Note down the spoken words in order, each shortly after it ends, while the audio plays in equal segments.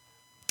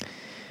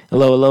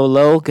Hello, hello,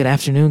 hello. Good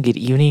afternoon, good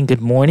evening, good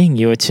morning.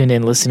 You are tuned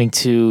in listening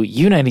to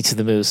United to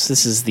the Moose.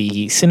 This is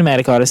the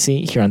Cinematic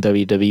Odyssey here on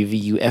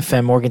WWVU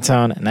FM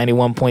Morgantown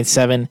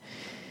 91.7.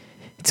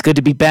 It's good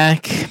to be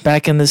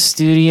back in the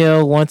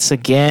studio once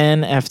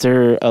again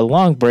after a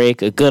long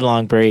break, a good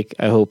long break.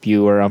 I hope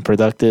you were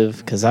unproductive,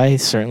 because I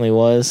certainly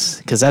was,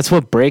 because that's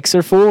what breaks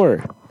are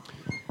for.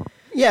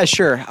 Yeah,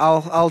 sure.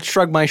 I'll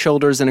shrug my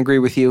shoulders and agree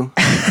with you.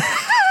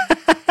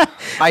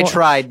 I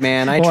tried,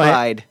 man. I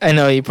tried. I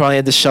know you probably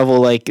had to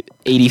shovel like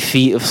 80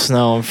 feet of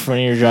snow in front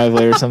of your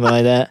driveway or something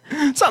like that.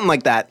 Something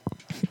like that.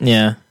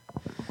 Yeah.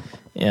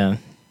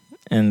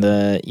 And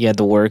you had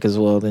to work as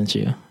well, didn't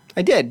you?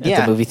 I did,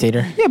 At the movie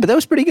theater? Yeah, but that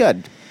was pretty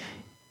good.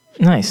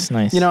 Nice.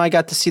 You know, I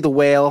got to see The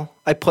Whale.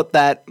 I put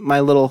my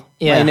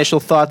initial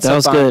thoughts that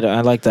was good.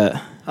 I like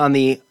that. On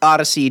the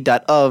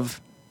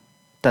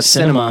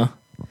odyssey.of.cinema.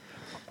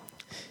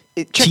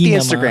 Check the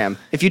Instagram.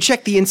 If you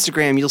check the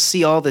Instagram, you'll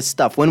see all this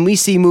stuff. When we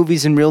see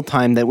movies in real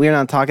time that we're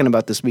not talking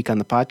about this week on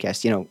the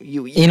podcast, you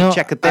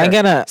check it there. I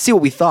gotta see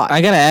what we thought.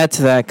 I gotta add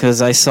to that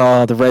because I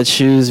saw The Red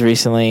Shoes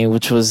recently,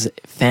 which was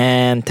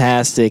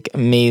fantastic,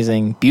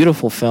 amazing,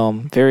 beautiful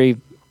film. Very,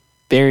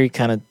 very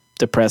kind of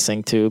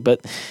depressing too,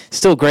 but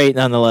still great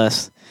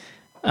nonetheless.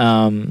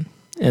 And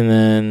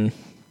then,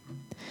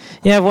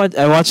 I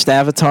watched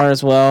Avatar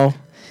as well.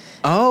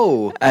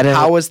 Oh,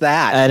 how was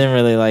that? I didn't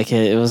really like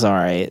it. It was all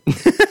right.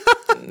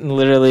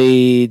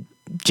 Literally,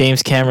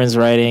 James Cameron's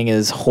writing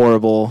is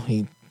horrible.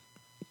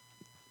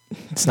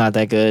 It's not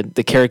that good.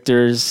 The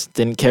characters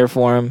didn't care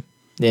for him.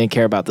 They didn't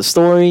care about the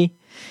story.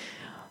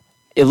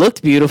 It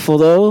looked beautiful,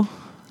 though.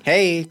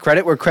 Hey,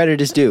 credit where credit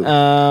is due.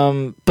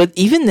 But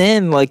even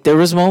then, like, there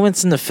was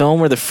moments in the film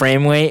where the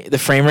frame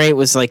rate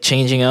was like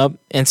changing up,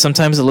 and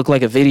sometimes it looked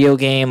like a video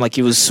game. Like,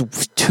 it was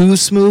too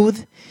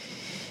smooth.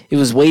 It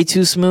was way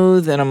too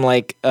smooth, and I'm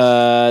like,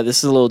 this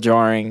is a little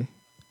jarring.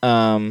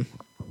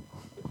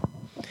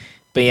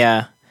 But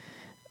yeah,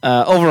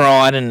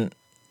 overall, I didn't.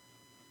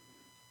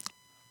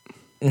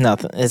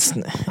 Nothing. It's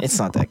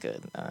not that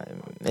good.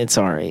 It's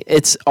all right.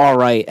 It's all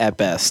right at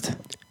best.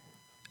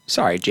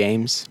 Sorry,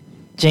 James.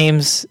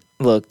 James,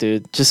 look,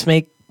 dude, just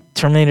make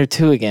Terminator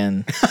 2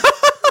 again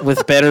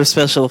with better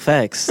special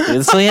effects. Dude,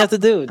 that's all you have to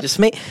do. Just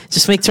make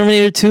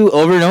Terminator 2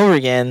 over and over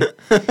again,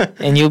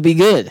 and you'll be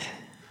good.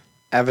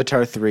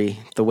 Avatar 3,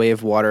 The Way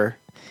of Water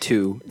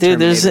 2, dude,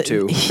 Terminator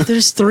 2.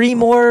 There's 3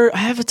 more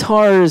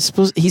Avatars.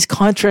 He's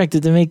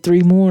contracted to make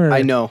 3 more.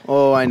 I know.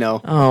 Oh, I know.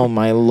 Oh,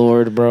 my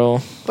Lord, bro.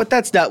 But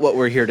that's not what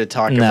we're here to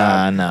talk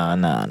about.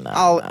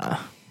 Nah.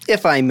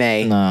 If I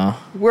may. No.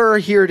 We're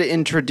here to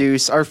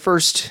introduce our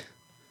first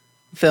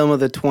film of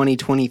the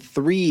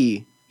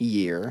 2023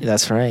 year.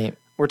 That's right.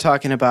 We're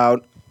talking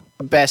about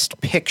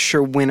Best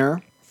Picture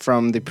winner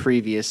from the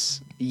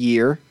previous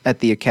year at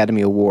the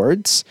Academy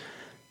Awards.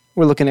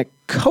 We're looking at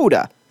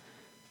CODA.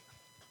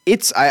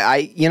 It's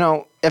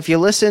if you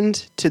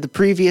listened to the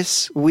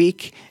previous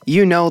week,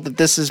 you know that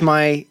this is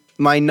my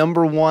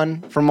number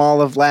one from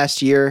all of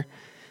last year,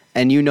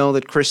 and you know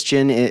that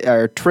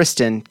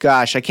Tristen.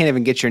 Gosh, I can't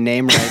even get your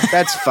name right.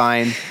 That's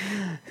fine.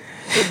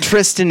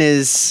 Tristen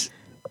is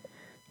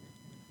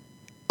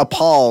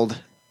appalled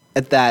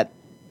at that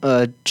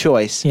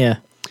choice. Yeah,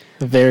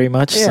 very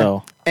much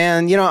so.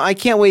 And, I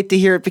can't wait to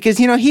hear it because,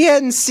 he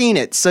hadn't seen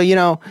it. So,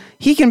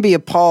 he can be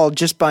appalled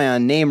just by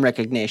on name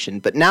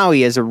recognition. But now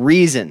he has a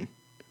reason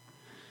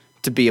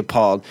to be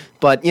appalled.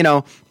 But,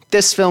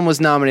 this film was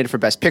nominated for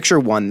Best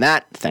Picture, won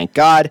that, thank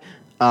God.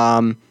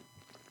 Troy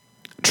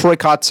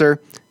Kotsur,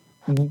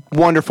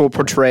 wonderful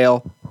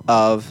portrayal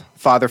of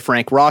Father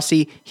Frank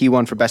Rossi. He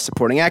won for Best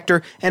Supporting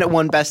Actor, and it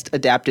won Best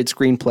Adapted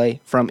Screenplay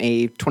from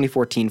a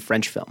 2014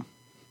 French film.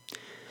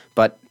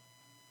 But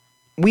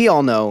we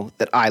all know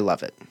that I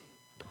love it.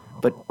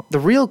 But the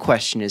real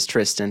question is,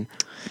 Tristen,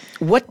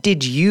 what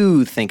did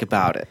you think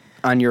about it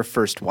on your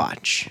first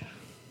watch?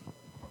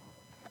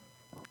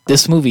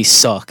 This movie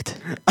sucked.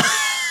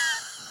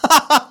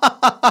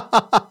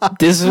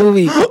 This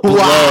movie blows.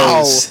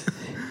 Wow.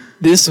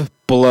 This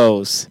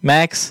blows.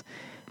 Max,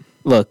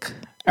 look,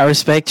 I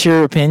respect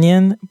your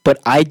opinion,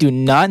 but I do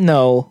not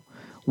know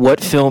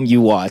what film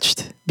you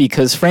watched.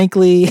 Because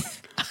frankly,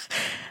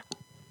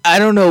 I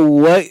don't know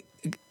what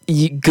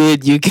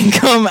good you can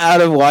come out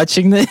of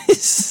watching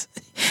this.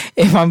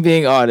 If I'm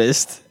being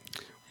honest.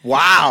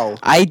 Wow.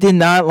 I did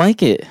not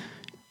like it.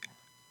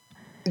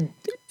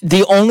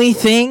 The only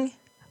thing...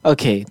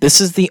 Okay,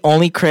 this is the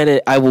only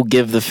credit I will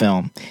give the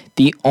film.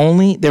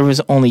 There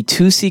was only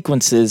 2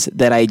 sequences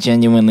that I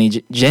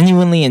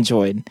genuinely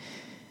enjoyed.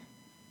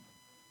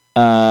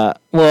 More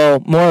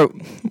or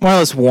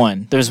less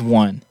one. There's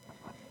one.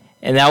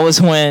 And that was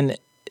when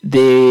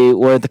they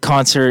were at the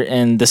concert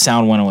and the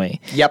sound went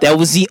away. Yep. That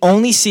was the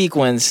only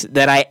sequence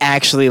that I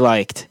actually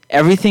liked.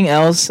 Everything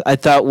else I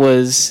thought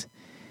was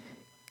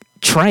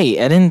trite.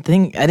 I didn't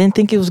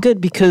think it was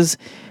good because,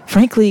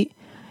 frankly,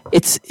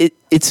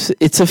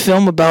 it's a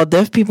film about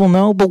deaf people.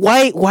 No, but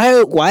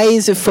why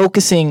is it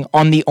focusing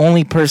on the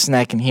only person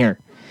that can hear?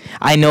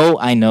 I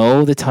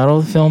know the title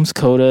of the film's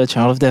CODA,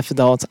 Child of Deaf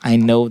Adults. I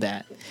know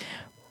that,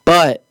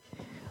 but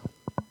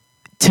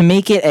to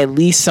make it at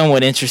least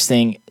somewhat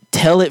interesting,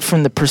 tell it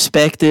from the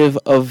perspective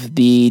of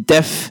the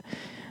deaf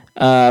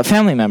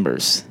family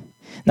members,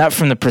 not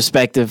from the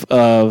perspective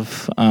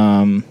of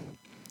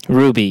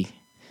Ruby.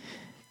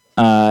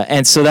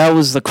 And so that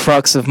was the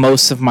crux of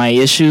most of my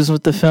issues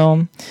with the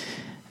film,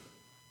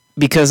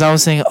 because I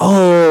was saying,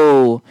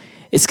 oh,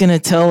 it's gonna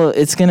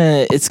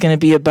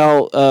be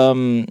about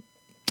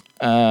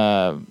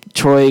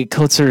Troy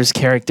Kotsar's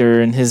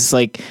character and his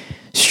like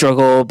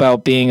struggle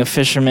about being a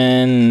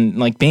fisherman,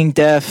 like being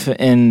deaf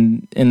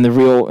in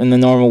the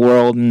normal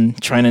world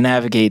and trying to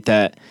navigate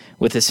that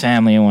with his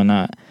family and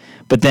whatnot.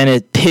 But then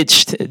it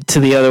pitched to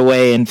the other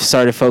way and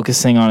started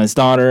focusing on his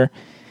daughter,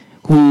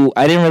 who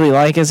I didn't really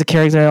like as a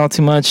character all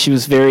too much. She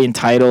was very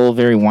entitled,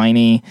 very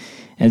whiny,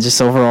 and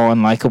just overall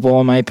unlikable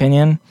in my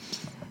opinion.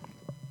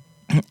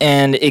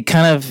 And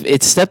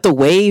it stepped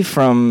away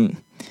from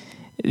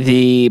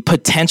the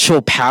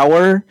potential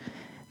power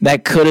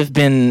that could have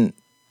been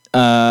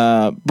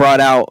brought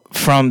out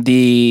from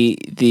the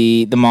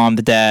mom,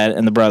 the dad,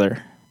 and the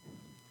brother.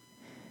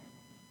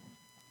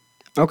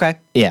 Okay.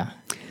 Yeah.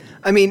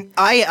 I mean,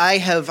 I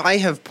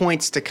have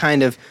points to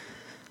kind of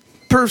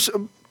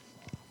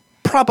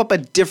prop up a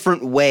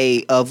different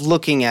way of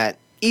looking at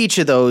each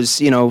of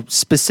those,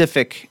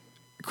 specific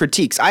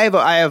critiques. I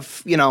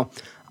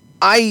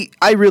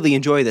really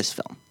enjoy this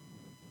film.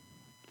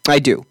 I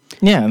do.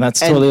 Yeah, that's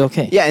totally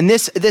okay. Yeah, and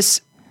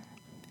this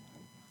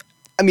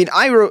I mean,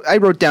 I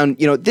wrote down,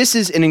 this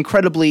is an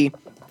incredibly,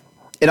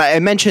 and I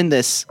mentioned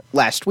this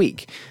last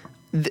week.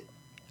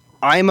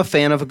 I am a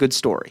fan of a good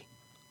story.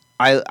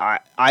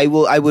 I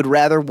would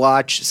rather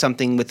watch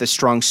something with a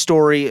strong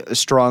story, a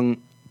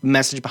strong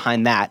message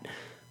behind that,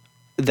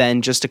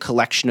 than just a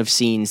collection of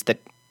scenes that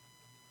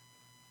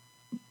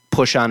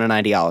push on an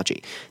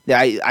ideology.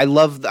 I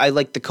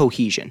like the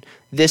cohesion.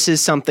 This is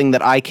something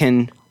that I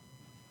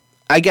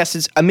guess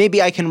it's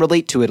maybe I can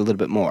relate to it a little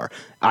bit more.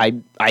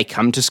 I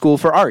come to school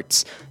for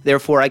arts,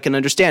 therefore I can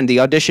understand the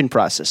audition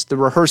process, the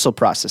rehearsal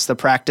process, the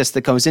practice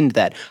that goes into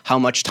that, how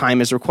much time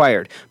is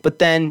required. But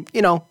then,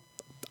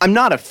 I'm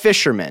not a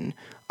fisherman.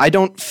 I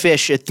don't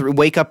fish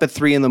wake up at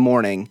 3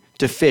 a.m.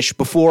 to fish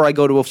before I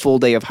go to a full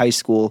day of high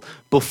school,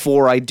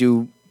 before I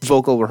do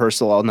vocal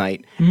rehearsal all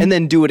night, and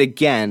then do it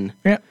again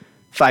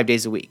 5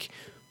 days a week.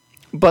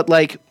 But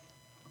like,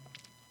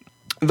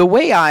 the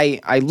way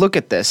I look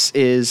at this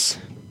is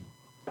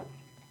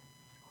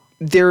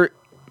the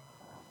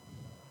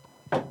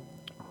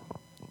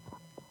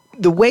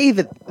way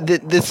that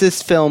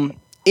this film,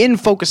 in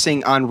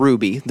focusing on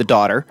Ruby, the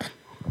daughter,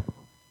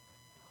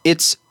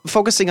 it's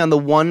focusing on the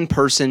one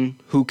person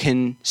who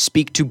can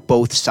speak to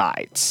both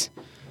sides.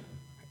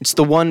 It's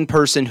the one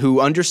person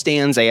who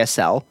understands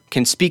ASL,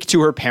 can speak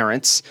to her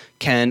parents,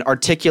 can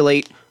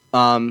articulate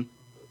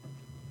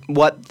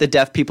what the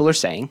deaf people are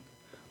saying,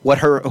 what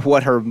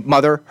her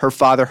mother, her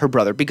father, her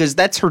brother, because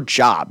that's her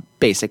job,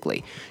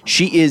 basically.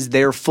 She is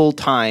their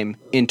full-time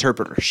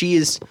interpreter. She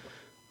is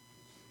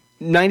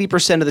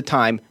 90% of the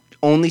time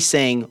only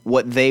saying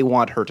what they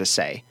want her to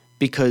say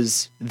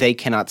because they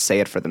cannot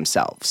say it for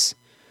themselves.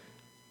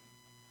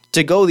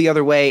 To go the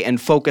other way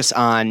and focus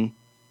on,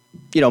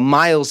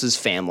 Miles's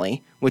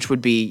family, which would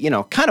be,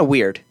 kind of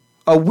weird.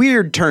 A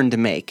weird turn to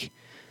make.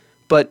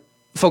 But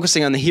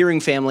focusing on the hearing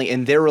family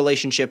and their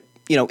relationship,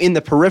 in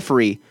the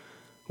periphery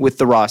with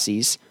the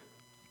Rossies,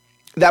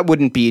 that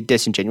wouldn't be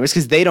disingenuous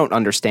because they don't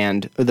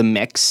understand the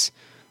mix.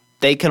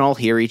 They can all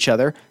hear each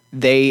other.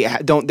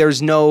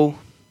 There's no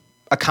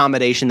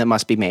accommodation that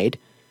must be made.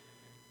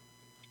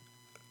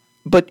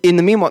 But in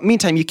the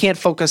meantime, you can't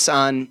focus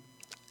on,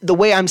 the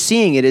way I'm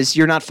seeing it is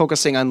you're not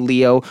focusing on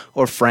Leo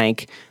or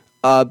Frank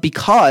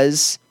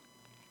because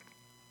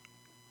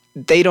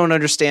they don't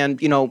understand,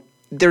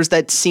 there's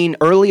that scene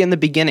early in the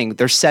beginning.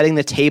 They're setting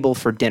the table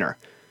for dinner.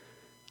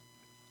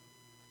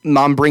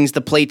 Mom brings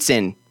the plates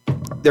in.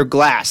 They're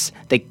glass.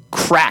 They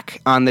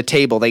crack on the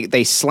table.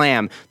 They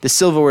slam. The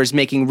silverware is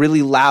making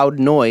really loud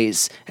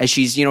noise as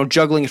she's,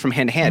 juggling it from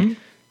hand to hand.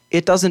 Mm-hmm.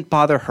 It doesn't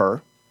bother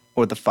her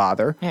or the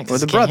father or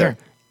the brother.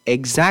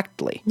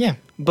 Exactly. Yeah.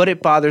 But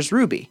it bothers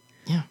Ruby.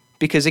 Yeah.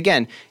 Because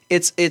again,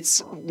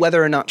 it's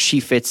whether or not she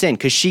fits in,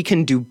 because she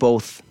can do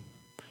both.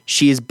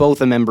 She is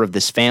both a member of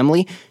this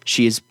family.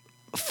 She is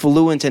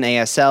fluent in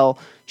ASL.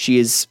 She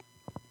is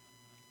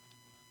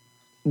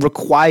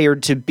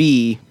required to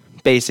be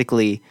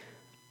basically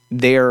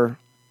their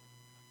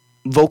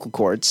vocal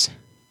cords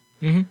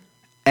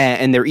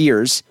and their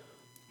ears,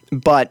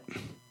 but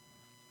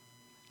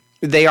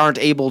they aren't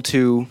able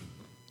to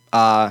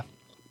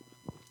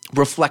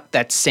reflect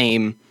that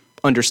same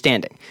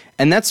understanding.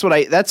 And that's what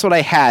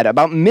I had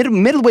about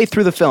midway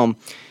through the film.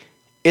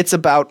 It's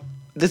about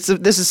this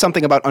is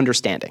something about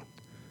understanding.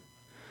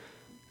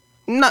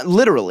 Not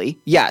literally,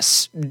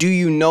 yes. Do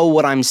you know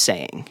what I'm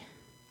saying?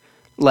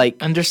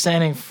 Like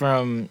understanding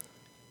from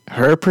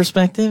her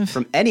perspective?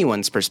 From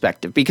anyone's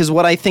perspective. Because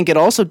what I think it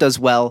also does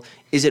well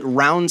is it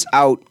rounds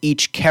out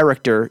each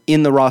character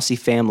in the Rossi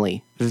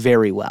family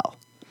very well.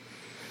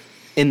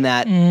 In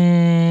that,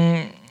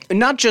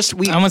 not just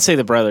I'm going to say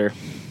the brother.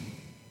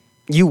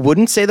 You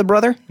wouldn't say the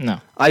brother? No.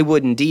 I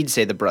would indeed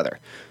say the brother.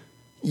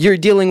 You're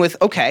dealing with,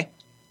 okay,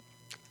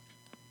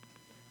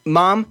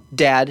 mom,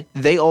 dad,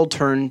 they all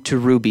turn to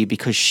Ruby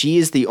because she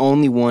is the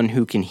only one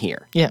who can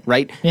hear. Yeah.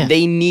 Right? Yeah.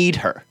 They need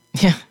her.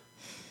 Yeah.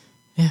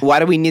 Yeah. Why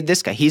do we need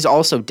this guy? He's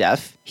also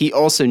deaf. He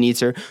also needs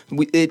her.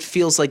 It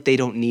feels like they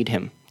don't need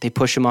him. They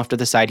push him off to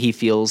the side. He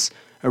feels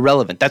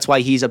irrelevant. That's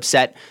why he's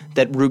upset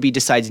that Ruby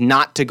decides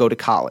not to go to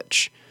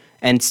college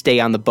and stay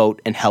on the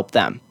boat and help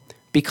them.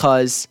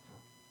 Because,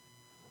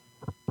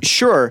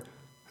 sure,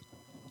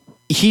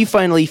 he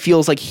finally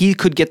feels like he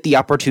could get the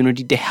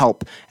opportunity to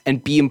help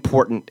and be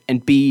important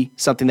and be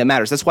something that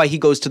matters. That's why he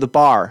goes to the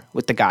bar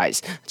with the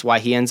guys. That's why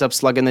he ends up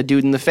slugging the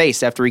dude in the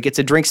face after he gets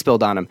a drink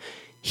spilled on him.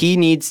 He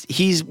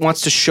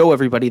wants to show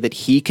everybody that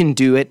he can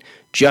do it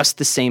just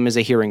the same as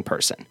a hearing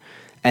person.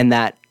 And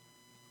that,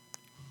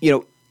 you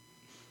know,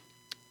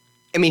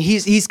 I mean,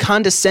 he's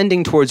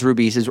condescending towards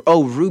Ruby. He says,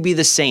 oh, Ruby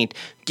the Saint,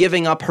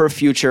 giving up her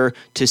future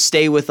to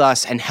stay with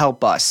us and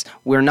help us.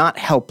 We're not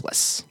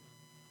helpless.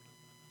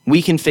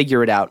 We can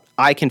figure it out.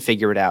 I can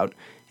figure it out.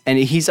 And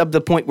he's up to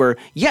the point where,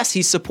 yes,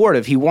 he's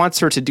supportive. He wants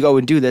her to go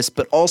and do this,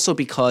 but also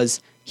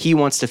because he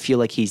wants to feel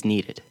like he's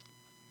needed.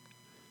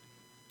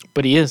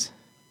 But he is.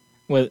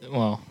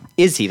 Well,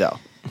 is he though?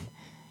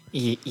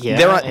 Yeah,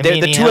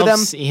 the two of them.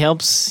 He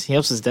helps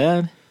his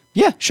dad.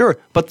 Yeah, sure.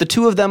 But the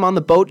two of them on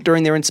the boat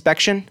during their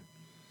inspection,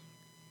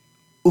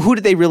 who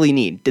did they really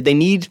need? Did they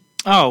need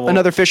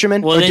another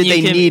fisherman, or did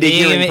they need a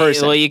hearing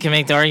person? Well, you can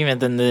make the argument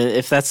then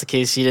if that's the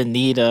case, you didn't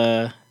need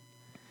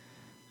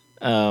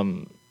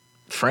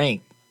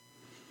Frank.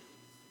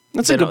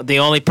 The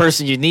only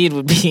person you need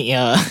would be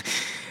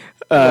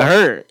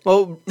her.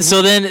 Well,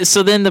 so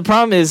then the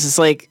problem is, it's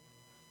like,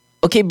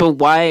 okay, but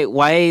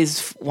why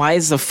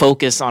is the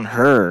focus on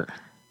her?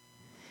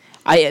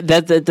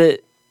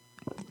 The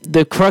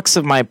crux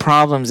of my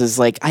problems is,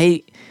 like,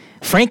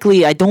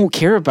 frankly I don't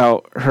care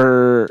about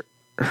her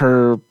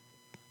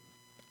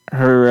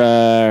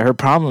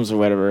problems or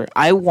whatever.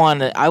 I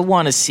want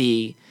to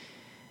see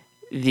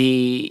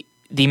the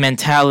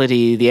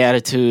mentality, the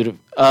attitude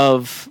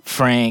of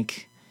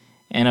Frank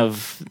and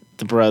of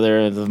the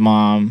brother, the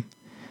mom,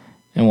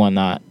 and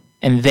whatnot,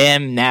 and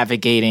them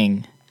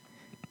navigating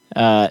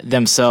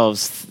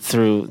themselves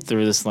through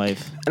this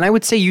life. And I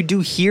would say you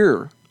do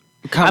hear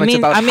comments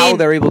about how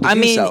they're able to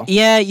do so.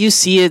 Yeah, you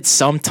see it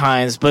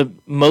sometimes, but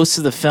most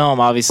of the film,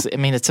 obviously,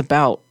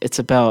 it's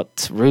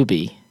about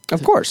Ruby.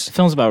 Of course, the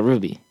film's about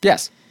Ruby.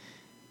 Yes,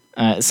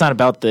 it's not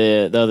about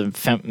the other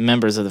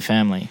members of the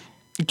family.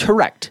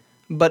 Correct,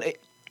 but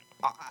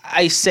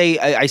I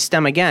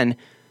stem again.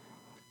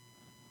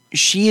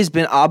 She has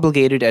been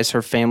obligated as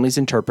her family's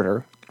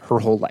interpreter her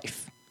whole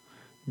life.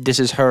 This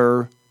is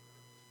her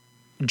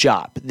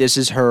job. This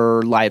is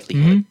her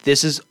livelihood. Mm-hmm.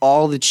 This is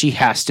all that she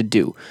has to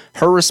do.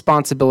 Her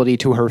responsibility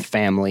to her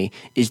family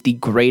is the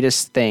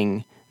greatest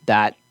thing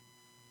that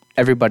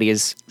everybody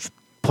is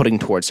putting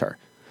towards her.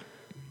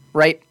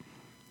 Right?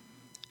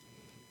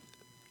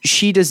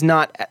 She does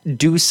not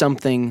do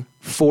something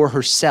for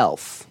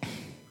herself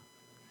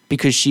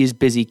because she is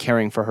busy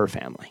caring for her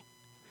family.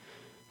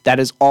 That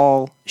is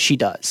all she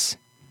does.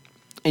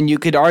 And you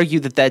could argue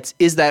that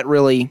is that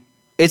really,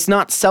 it's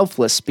not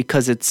selfless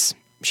because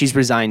she's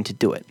resigned to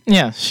do it.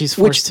 Yeah, she's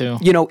forced to.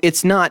 You know,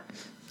 it's not,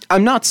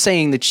 I'm not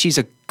saying that she's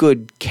a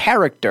good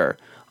character.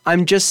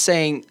 I'm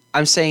saying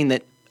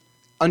that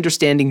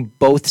understanding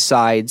both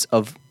sides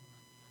of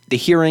a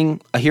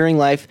hearing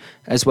life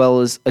as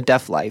well as a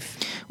deaf life.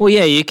 Well,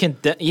 yeah, you can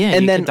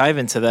can dive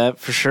into that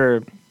for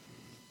sure.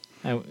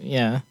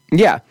 Yeah.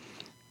 Yeah.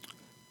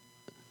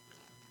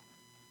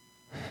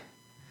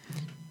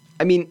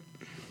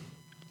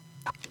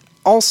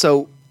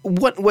 Also,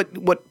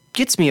 what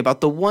gets me about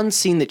the one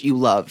scene that you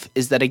love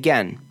is that,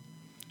 again,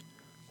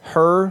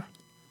 her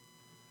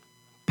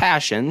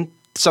passion,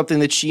 something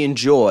that she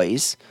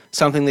enjoys,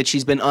 something that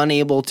she's been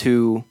unable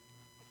to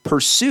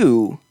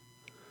pursue,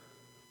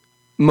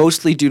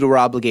 mostly due to her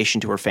obligation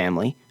to her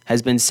family,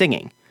 has been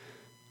singing.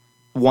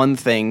 One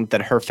thing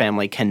that her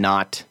family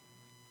cannot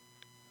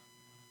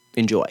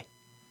enjoy,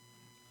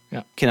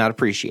 cannot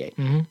appreciate.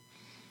 Mm-hmm.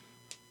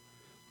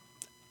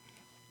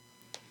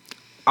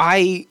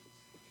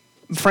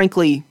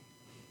 Frankly,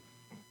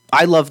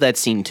 I love that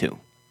scene too.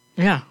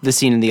 Yeah. The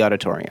scene in the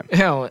auditorium.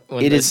 Yeah,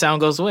 when the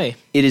sound goes away.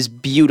 It is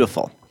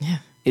beautiful. Yeah.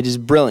 It is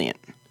brilliant.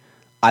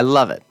 I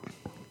love it.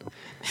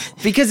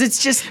 Because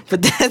it's just...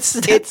 But that's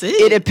it.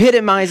 It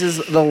epitomizes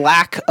the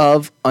lack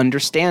of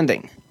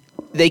understanding.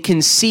 They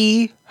can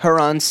see her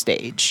on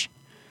stage,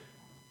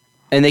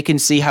 and they can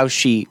see how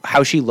she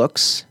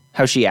looks,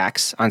 how she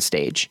acts on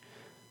stage,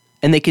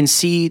 and they can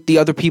see the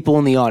other people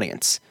in the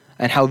audience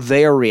and how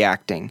they are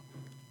reacting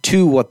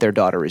to what their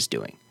daughter is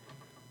doing.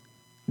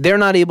 They're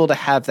not able to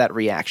have that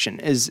reaction,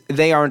 as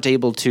they aren't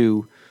able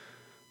to...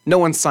 No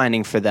one's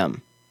signing for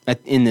them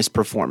in this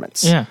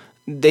performance. Yeah.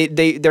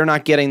 They're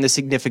not getting the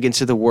significance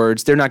of the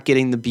words. They're not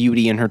getting the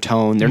beauty in her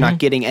tone. They're not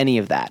getting any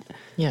of that.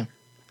 Yeah.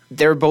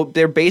 They're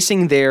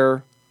basing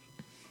their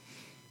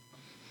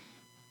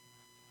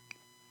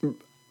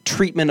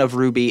treatment of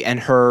Ruby and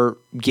her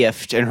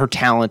gift and her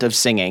talent of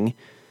singing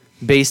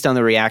based on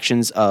the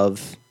reactions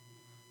of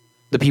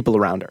the people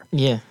around her.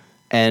 Yeah.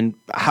 And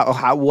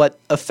what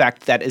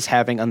effect that is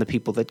having on the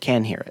people that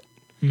can hear it.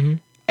 Mm-hmm.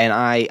 And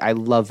I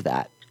love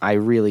that. I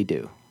really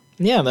do.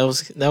 Yeah, that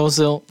was a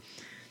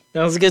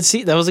good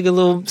scene. That was a good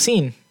little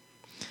scene.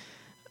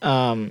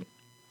 The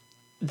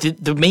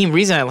main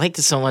reason I liked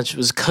it so much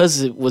was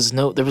because there was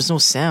no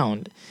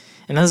sound,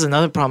 and that's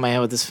another problem I had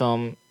with this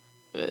film.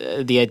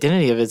 The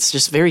identity of it's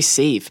just very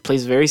safe. It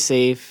plays very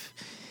safe.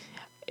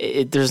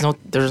 There's no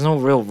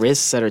real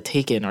risks that are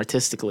taken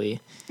artistically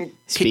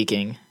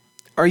speaking.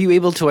 Are you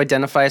able to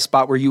identify a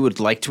spot where you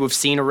would like to have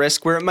seen a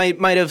risk where it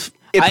might have?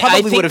 It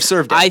probably would have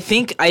served it. I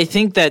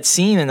think that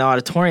scene in the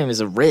auditorium is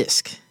a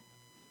risk.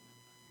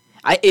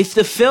 If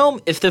the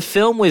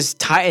film was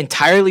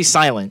entirely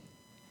silent,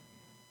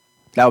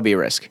 that would be a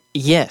risk.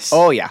 Yes.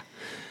 Oh yeah.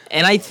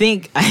 And I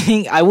think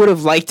I would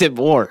have liked it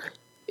more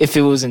if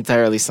it was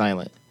entirely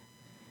silent.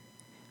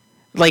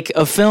 Like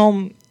a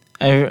film,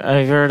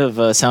 I've heard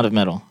of Sound of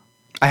Metal.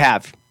 I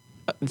have.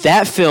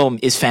 That film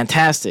is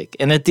fantastic,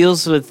 and it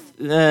deals with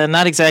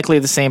not exactly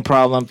the same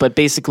problem, but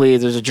basically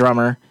there's a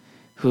drummer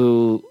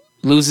who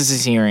loses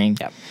his hearing,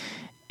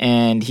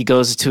 and he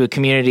goes to a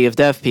community of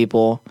deaf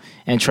people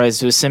and tries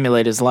to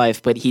assimilate his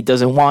life, but he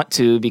doesn't want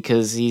to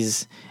because he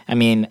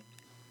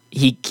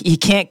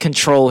can't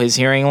control his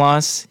hearing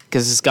loss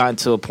because it's gotten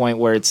to a point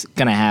where it's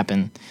going to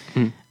happen.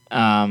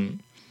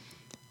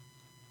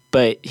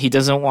 But he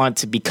doesn't want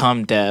to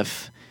become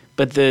deaf.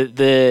 But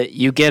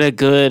you get a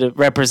good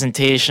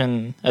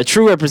representation, a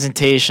true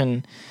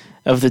representation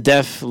of the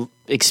deaf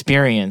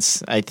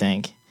experience, I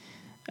think,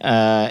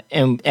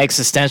 and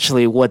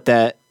existentially what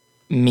that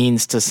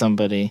means to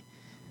somebody.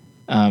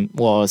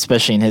 Well,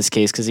 especially in his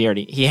case, because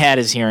he had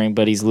his hearing,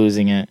 but he's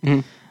losing it.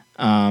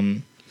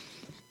 And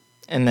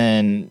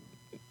then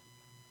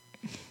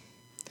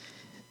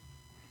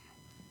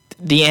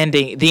the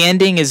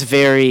ending is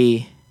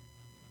very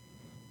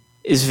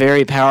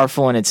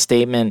powerful in its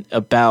statement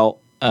about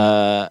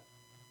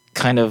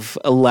kind of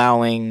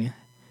allowing,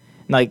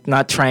 like,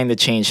 not trying to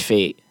change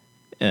fate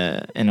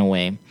in a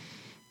way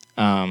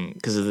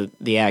because of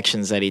the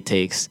actions that he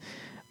takes.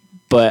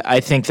 But I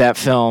think that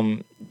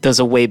film does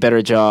a way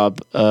better job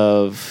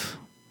of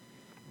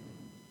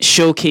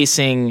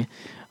showcasing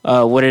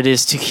what it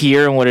is to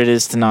hear and what it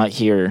is to not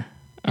hear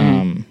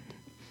in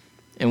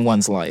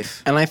one's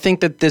life. And I think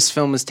that this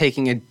film is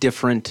taking a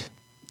different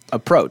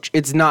approach.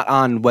 It's not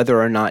on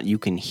whether or not you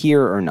can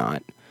hear or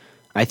not.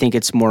 I think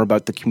it's more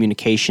about the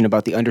communication,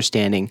 about the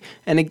understanding,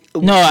 and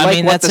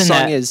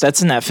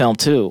that's in that film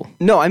too.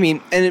 No, I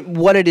mean, and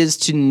what it is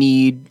to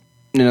need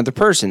another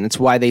person. That's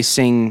why they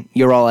sing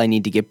 "You're All I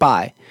Need to Get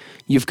By."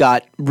 You've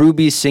got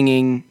Ruby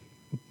singing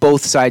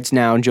 "Both Sides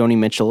Now" and Joni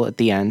Mitchell at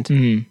the end.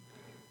 Mm-hmm.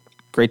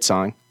 Great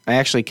song. I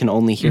actually can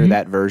only hear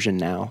that version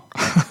now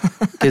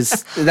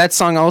because that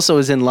song also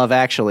is in Love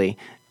Actually,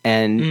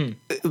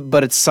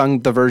 but it's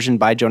sung the version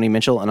by Joni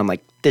Mitchell, and I'm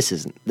like, this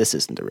isn't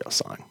the real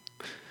song.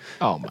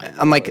 Oh my!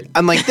 I'm like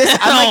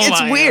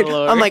it's weird.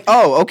 Lord. I'm like,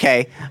 oh,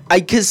 okay.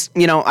 Because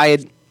I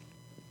had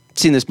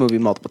seen this movie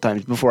multiple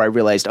times before I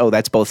realized, oh,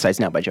 that's Both Sides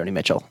Now by Joni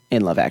Mitchell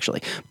in Love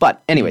Actually.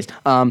 But anyways,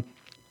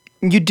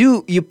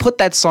 you put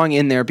that song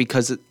in there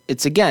because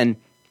it's again.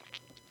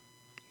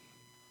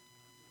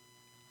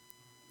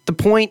 The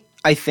point,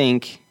 I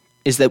think,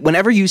 is that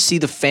whenever you see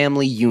the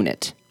family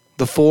unit,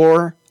 the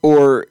four,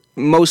 or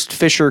most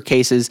Fisher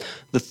cases,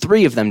 the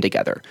three of them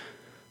together,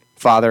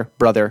 father,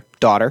 brother,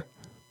 daughter,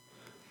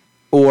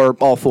 or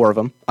all four of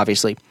them,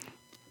 obviously,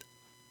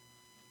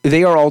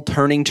 they are all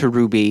turning to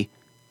Ruby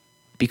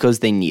because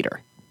they need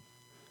her.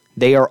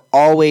 They are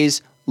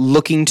always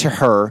looking to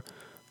her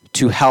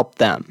to help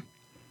them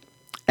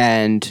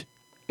and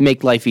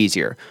make life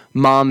easier.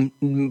 Mom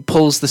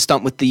pulls the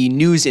stunt with the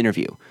news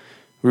interview.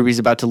 Ruby's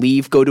about to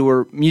leave, go to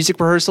her music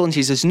rehearsal, and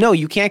she says, no,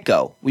 you can't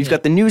go. We've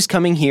got the news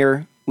coming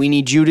here. We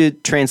need you to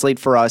translate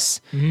for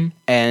us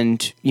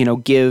and,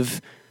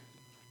 give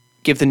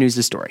the news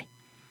the story.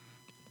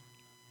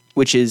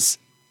 Which is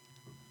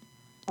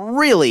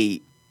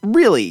really,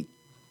 really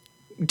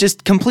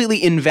just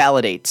completely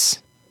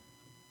invalidates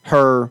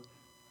her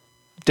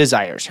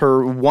desires,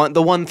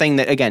 the one thing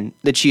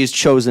that she has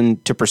chosen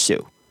to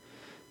pursue.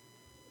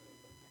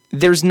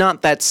 There's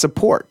not that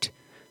support.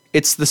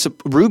 It's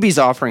Ruby's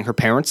offering her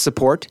parents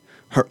support.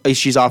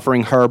 She's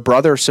offering her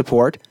brother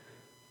support,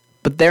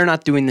 but they're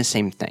not doing the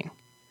same thing.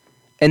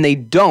 And they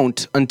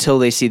don't until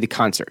they see the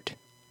concert.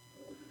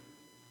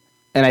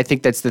 And I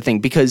think that's the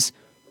thing, because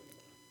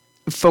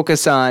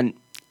focus on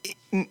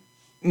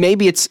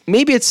maybe it's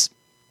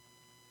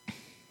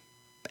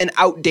an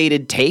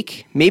outdated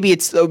take. Maybe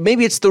it's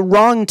the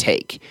wrong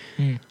take.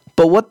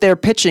 But what they're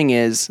pitching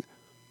is,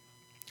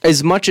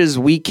 as much as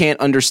we can't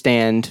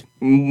understand,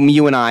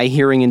 you and I,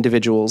 hearing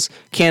individuals,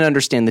 can't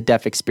understand the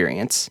deaf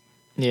experience.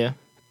 Yeah.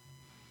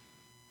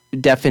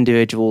 Deaf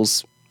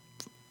individuals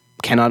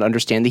cannot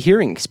understand the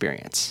hearing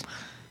experience.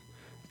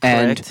 Correct.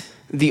 And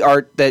the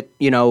art that,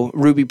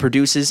 Ruby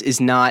produces is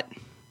not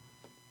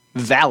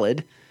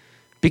valid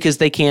because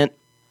they can't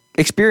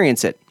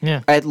experience it.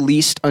 Yeah. At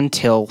least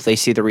until they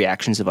see the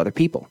reactions of other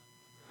people.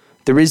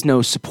 There is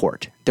no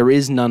support. There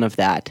is none of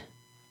that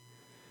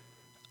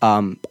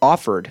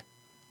offered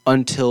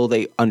until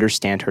they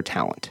understand her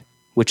talent,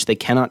 which they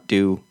cannot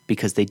do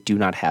because they do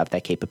not have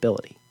that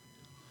capability.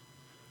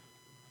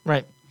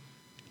 Right.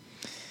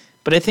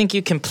 But I think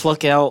you can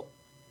pluck out.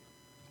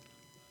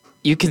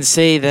 You can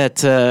say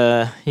that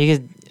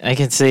I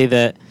can say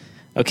that.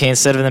 Okay,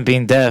 instead of them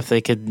being deaf,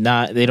 they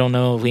don't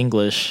know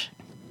English,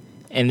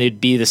 and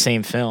it'd be the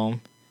same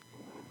film.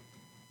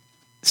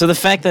 So the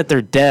fact that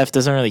they're deaf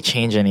doesn't really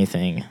change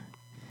anything.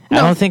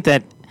 No. I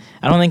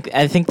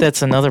think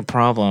that's another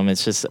problem.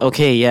 It's just,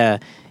 okay, yeah.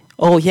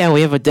 Oh, yeah,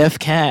 we have a deaf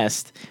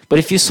cast. But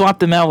if you swap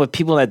them out with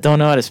people that don't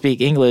know how to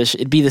speak English,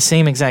 it'd be the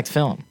same exact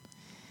film.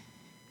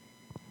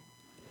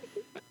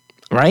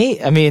 Right?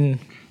 I mean,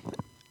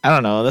 I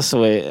don't know. That's the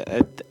way.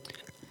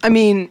 I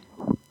mean,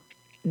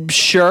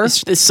 sure.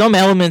 Some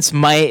elements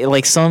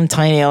some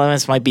tiny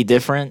elements might be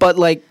different. But,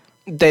 like,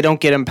 they don't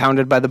get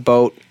impounded by the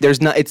boat.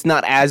 It's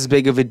not as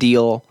big of a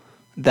deal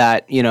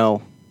that,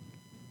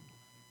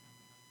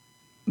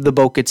 the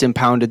boat gets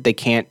impounded. They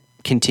can't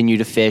continue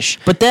to fish.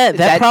 But that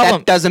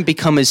problem that doesn't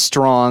become as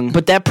strong.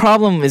 But that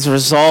problem is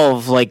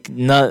resolved like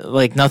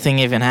nothing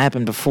even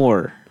happened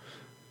before.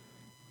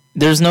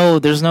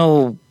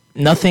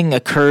 Nothing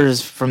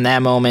occurs from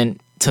that moment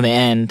to the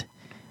end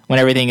when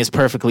everything is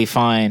perfectly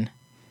fine.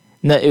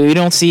 No, we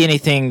don't see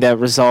anything that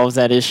resolves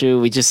that issue.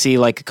 We just see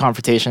like a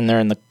confrontation there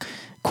in the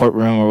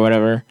courtroom or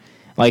whatever.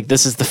 Like,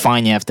 this is the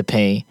fine you have to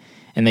pay,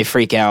 and they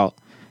freak out.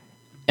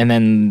 And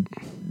then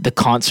the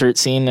concert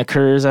scene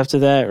occurs after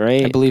that,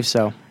 right? I believe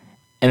so.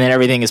 And then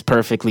everything is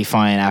perfectly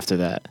fine after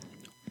that.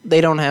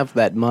 They don't have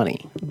that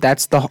money.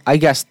 I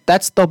guess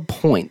that's the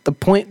point. The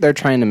point they're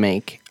trying to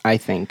make, I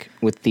think,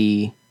 with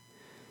the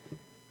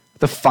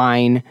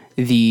fine,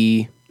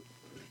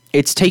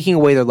 it's taking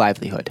away their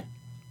livelihood.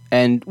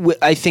 And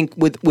I think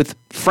with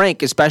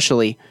Frank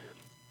especially,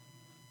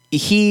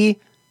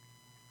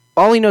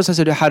 all he knows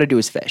how to do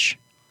is fish.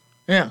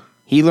 Yeah.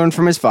 He learned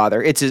from his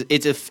father. It's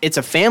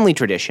a family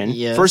tradition,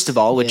 yes, first of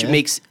all, which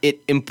makes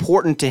it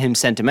important to him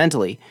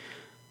sentimentally.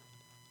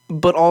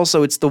 But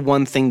also, it's the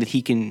one thing that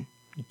he can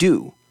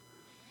do,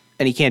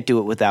 and he can't do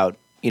it without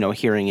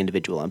hearing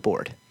individual on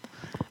board.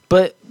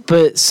 But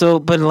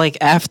like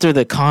after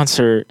the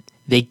concert,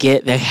 they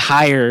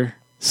hire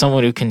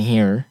someone who can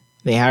hear.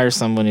 They hire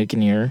someone who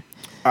can hear.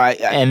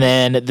 And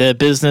then the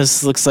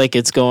business looks like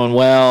it's going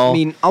well. I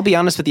mean, I'll be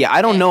honest with you.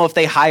 I don't know if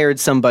they hired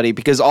somebody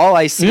because all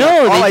I saw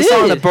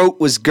on the boat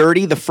was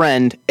Gertie, the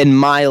friend, and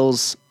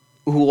Miles,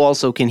 who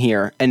also can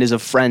hear and is a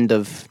friend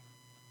of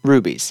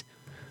Ruby's.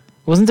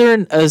 Wasn't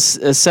there a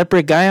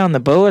separate guy on the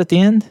boat at the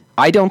end?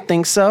 I don't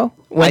think so.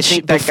 I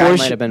think that guy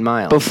might have been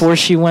Miles. Before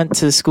she went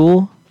to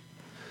school?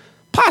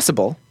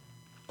 Possible.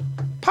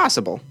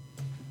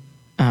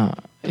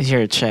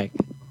 Here, check.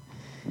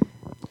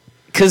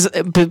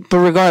 But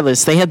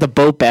regardless, they had the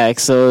boat back,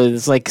 so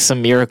it's like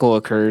some miracle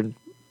occurred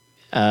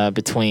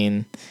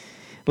between.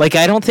 Like,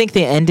 I don't think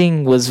the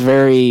ending was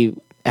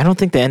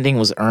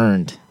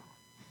earned.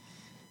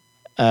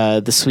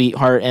 The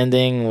sweetheart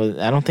ending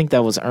I don't think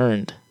that was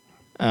earned.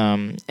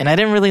 And I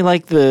didn't really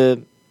like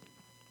the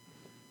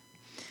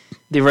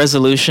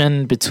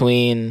resolution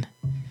between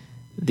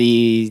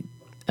the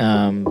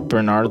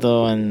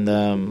Bernardo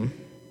and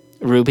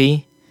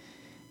Ruby,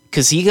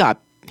 because he got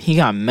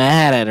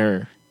mad at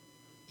her.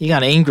 He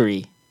got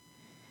angry.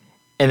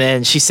 And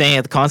then she sang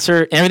at the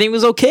concert, and everything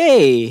was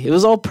okay. It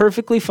was all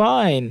perfectly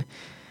fine.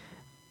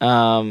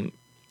 And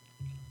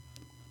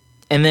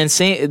then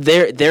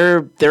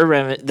their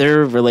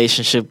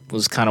relationship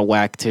was kind of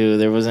whack too.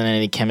 There wasn't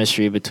any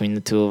chemistry between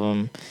the two of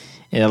them.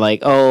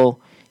 Like, oh,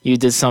 you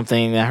did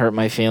something that hurt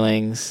my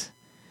feelings.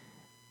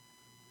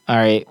 All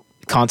right,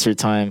 concert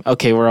time.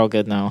 Okay, we're all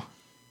good now.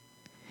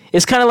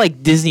 It's kind of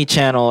like Disney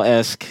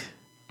Channel-esque,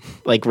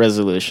 like,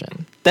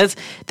 resolution. That's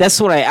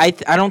what I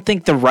don't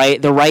think the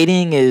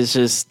writing is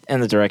just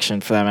in the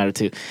direction for that matter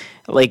too.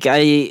 Like,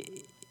 don't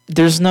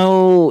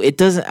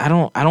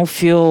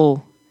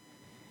feel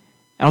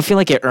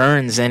like it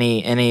earns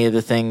any of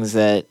the things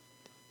that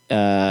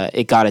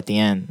it got at the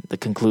end, the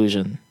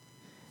conclusion.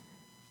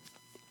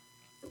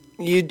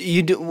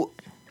 You do.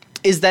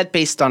 Is that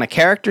based on a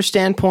character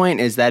standpoint?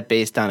 Is that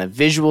based on a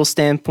visual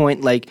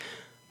standpoint? Like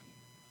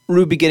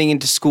Ruby getting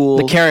into school,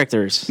 the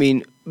characters. I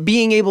mean,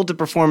 being able to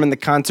perform in the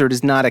concert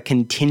is not a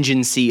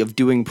contingency of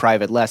doing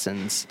private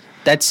lessons.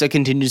 That's a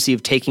contingency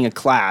of taking a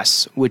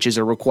class, which is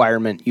a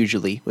requirement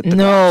usually. With the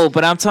class.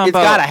 But I'm talking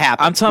about... It's gotta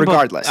happen,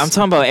 regardless. I'm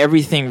talking about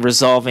everything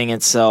resolving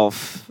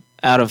itself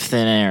out of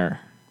thin air.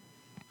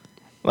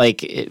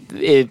 Like,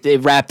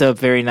 it wrapped up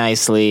very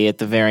nicely at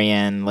the very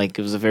end. Like,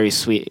 it was a very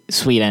sweet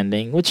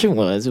ending, which it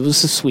was. It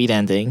was a sweet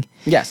ending.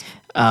 Yes.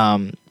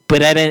 But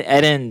I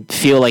didn't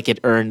feel like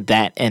it earned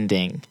that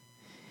ending.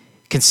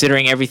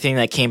 Considering everything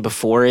that came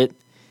before it,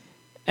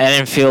 I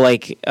didn't feel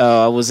like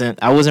I wasn't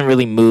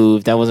really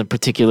moved. I wasn't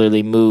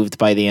particularly moved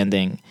by the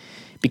ending,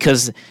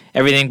 because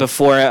everything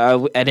before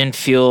I didn't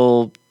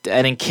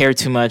care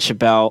too much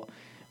about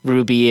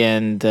Ruby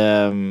and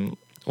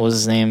what was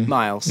his name?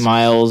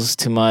 Miles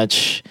too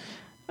much.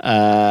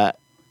 The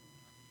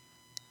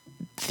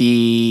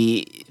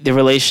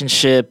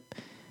relationship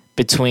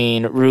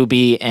between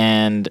Ruby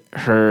and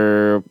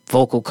her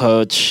vocal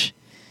coach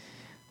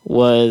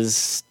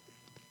was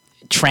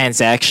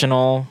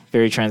transactional,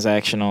 very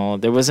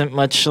transactional. There wasn't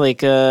much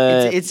like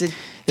it's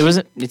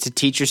a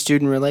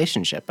teacher-student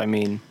relationship. I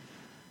mean,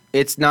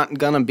 it's not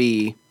gonna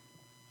be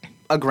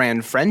a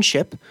grand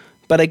friendship,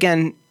 but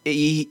again,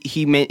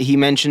 he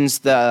mentions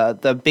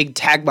the big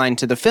tagline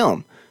to the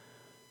film.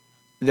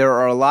 There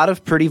are a lot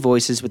of pretty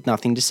voices with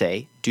nothing to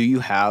say. Do you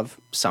have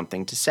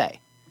something to say?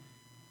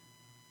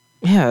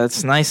 Yeah,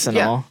 that's nice and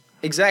all.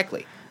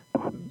 Exactly.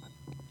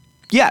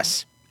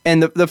 Yes.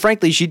 And the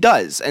frankly, she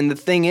does. And the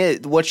thing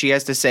is, what she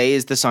has to say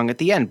is the song at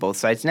the end, Both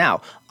Sides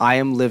Now. I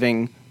am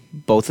living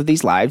both of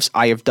these lives.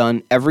 I have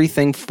done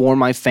everything for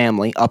my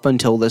family up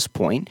until this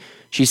point.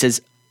 She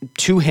says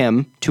to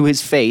him, to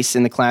his face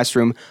in the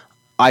classroom,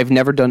 I've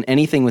never done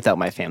anything without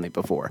my family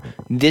before.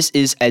 This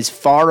is as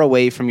far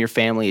away from your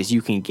family as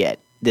you can get,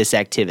 this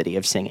activity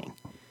of singing.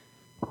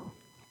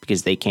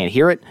 Because they can't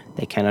hear it,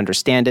 they can't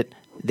understand it,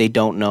 they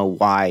don't know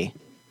why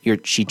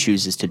she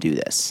chooses to do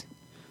this.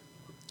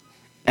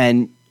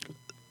 And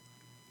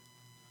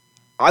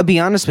I'll be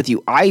honest with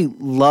you, I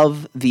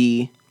love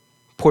the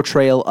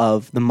portrayal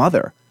of the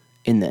mother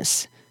in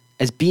this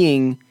as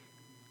being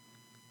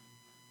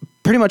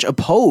pretty much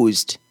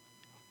opposed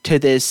to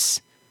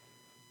this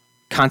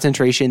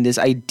concentration, this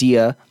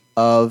idea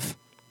of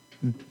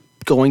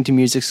going to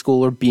music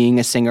school or being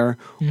a singer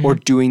or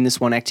doing this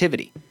one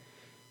activity.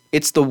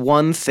 It's the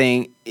one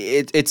thing,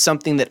 it's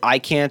something that I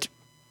can't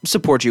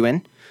support you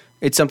in.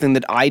 It's something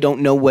that I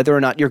don't know whether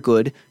or not you're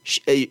good.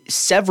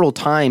 Several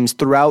times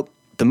throughout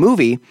the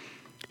movie,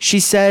 she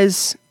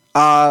says,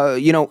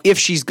 if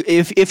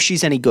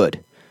she's any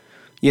good.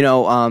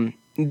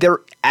 They're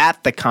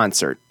at the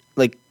concert.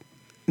 Like,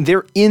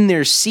 they're in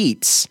their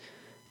seats.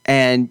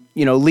 And,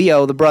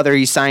 Leo, the brother,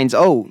 he signs,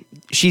 oh,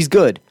 she's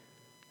good.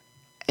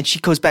 And she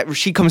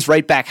comes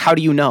right back, how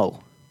do you know?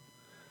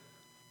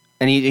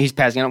 And he's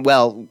passing on,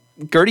 well,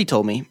 Gertie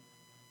told me.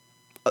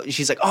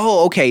 She's like,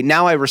 oh, okay,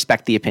 now I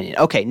respect the opinion.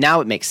 Okay,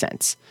 now it makes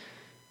sense.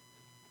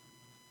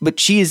 But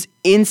she is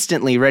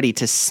instantly ready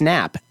to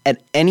snap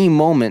at any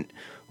moment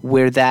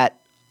where that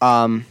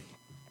the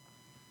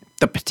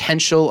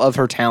potential of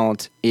her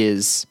talent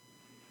is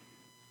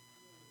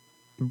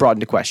brought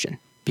into question.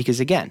 Because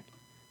again,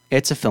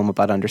 it's a film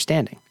about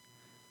understanding.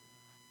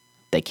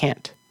 They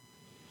can't.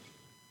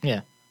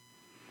 Yeah.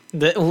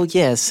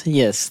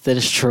 Yes, that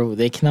is true.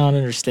 They cannot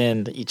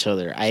understand each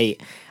other. I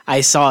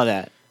saw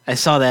that. I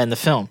saw that in the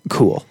film.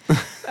 Cool.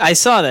 I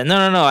saw that.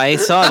 No, I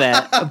saw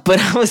that. But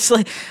I was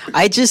like,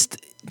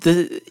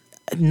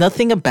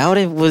 nothing about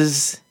it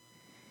was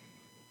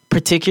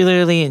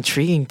particularly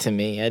intriguing to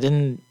me.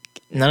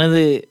 None of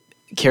the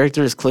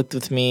characters clicked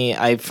with me.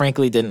 I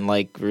frankly didn't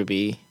like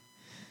Ruby.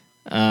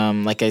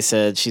 Like I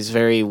said, she's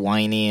very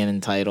whiny and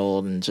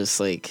entitled and just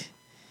like,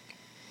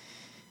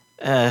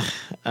 I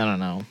don't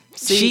know.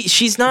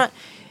 She's not,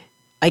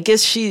 I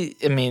guess I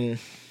mean.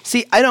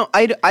 See,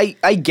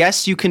 I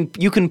guess you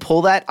can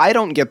pull that. I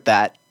don't get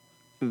that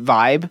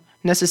vibe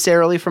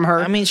necessarily from her.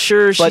 I mean,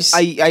 sure, but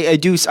I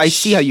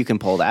see how you can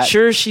pull that.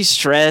 Sure, she's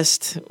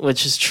stressed,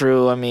 which is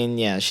true. I mean,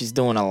 yeah, she's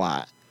doing a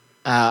lot.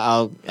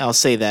 I'll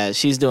say that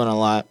she's doing a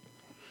lot,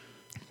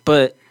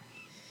 but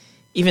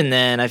even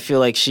then, I feel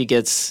like she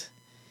takes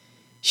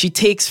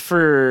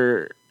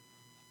for,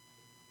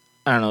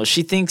 I don't know.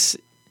 She thinks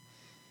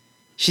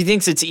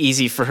it's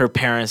easy for her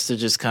parents to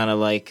just kind of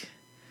like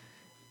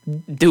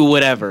do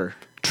whatever.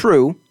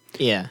 True.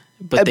 Yeah,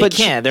 but they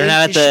can't. They're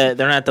not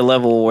at the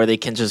level where they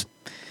can just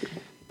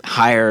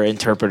hire an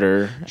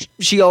interpreter.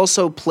 She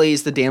also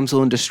plays the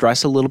damsel in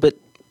distress a little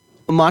bit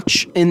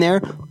much in there,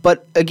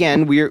 but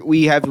again, we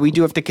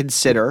do have to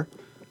consider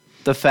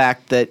the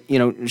fact that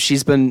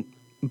she's been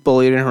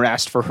bullied and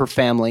harassed for her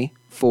family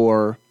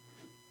for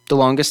the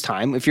longest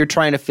time. If you're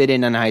trying to fit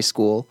in high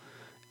school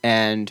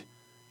and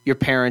your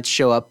parents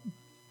show up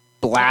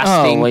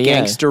blasting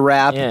gangster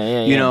rap,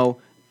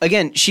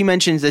 again, she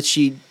mentions that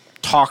she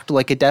talked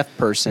like a deaf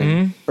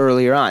person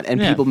earlier on, and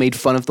people made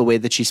fun of the way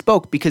that she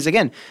spoke because,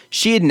 again,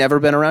 she had never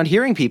been around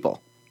hearing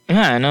people.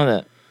 Yeah, I know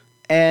that.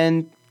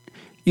 And,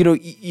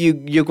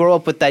 you grow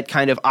up with that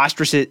kind of what's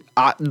the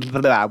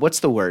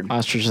word?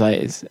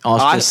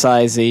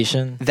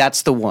 Ostracization.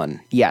 That's the one.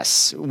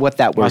 Yes, what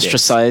that word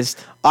Ostracized.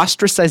 is.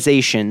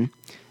 Ostracization.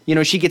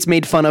 She gets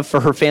made fun of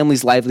for her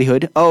family's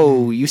livelihood.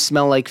 Oh, you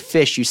smell like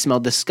fish. You smell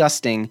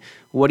disgusting.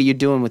 What are you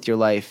doing with your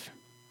life?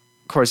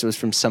 Of course, it was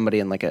from somebody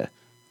in like a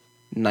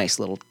nice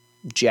little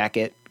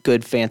jacket,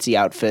 good fancy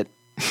outfit.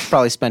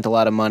 Probably spent a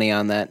lot of money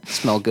on that.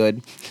 Smell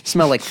good. I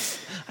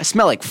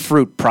smell like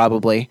fruit,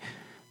 probably.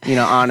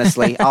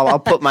 Honestly, I'll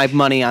put my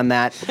money on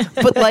that.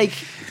 But like,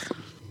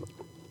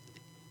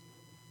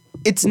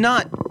 it's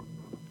not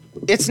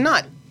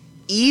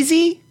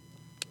easy.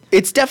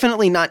 It's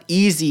definitely not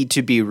easy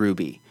to be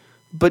Ruby,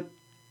 but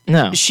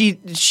no, she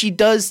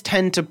does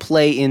tend to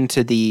play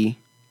into the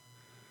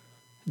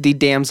the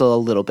damsel a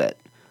little bit.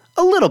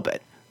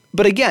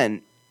 But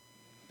again,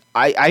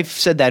 I've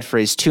said that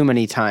phrase too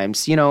many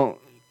times. You know,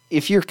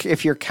 if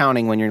you're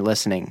counting when you're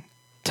listening,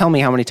 tell me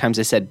how many times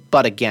I said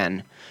 "but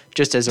again,"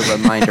 just as a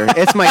reminder.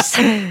 That's my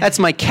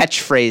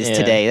catchphrase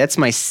today. That's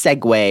my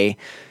segue.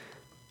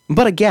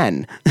 But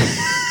again,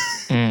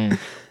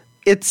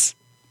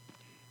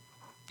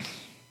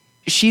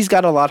 she's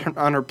got a lot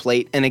on her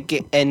plate,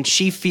 and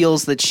she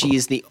feels that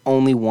she's the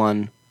only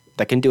one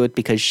that can do it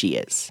because she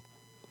is.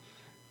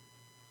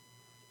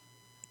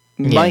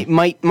 Yeah.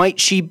 Might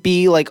she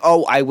be like,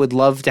 oh, I would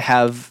love to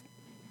have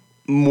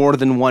more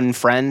than one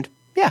friend?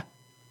 Yeah.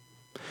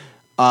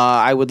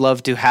 I would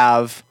love to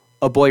have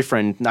a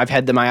boyfriend. I've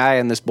had my eye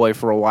on this boy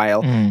for a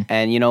while,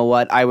 and you know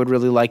what? I would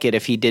really like it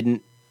if he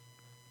didn't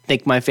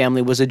think my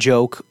family was a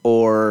joke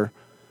or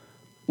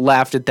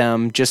laughed at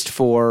them just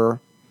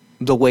for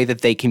the way that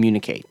they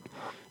communicate.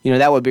 You know,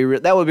 that would be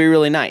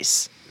really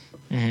nice.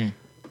 Mm-hmm.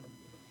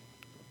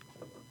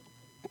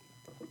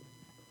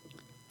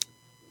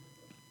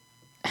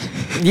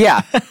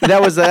 Yeah,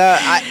 that was.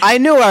 I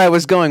knew where I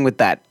was going with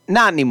that.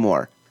 Not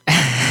anymore.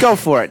 Go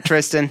for it,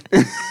 Tristen.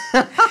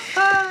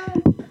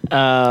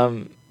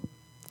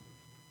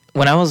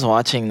 When I was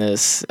watching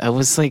this, I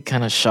was like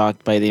kind of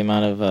shocked by the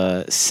amount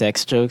of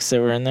sex jokes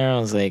that were in there. I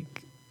was like,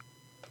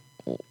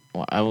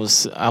 I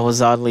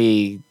was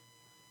oddly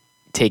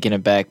taken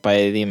aback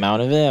by the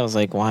amount of it. I was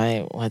like,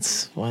 why?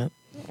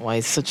 Why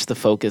is such the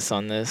focus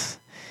on this?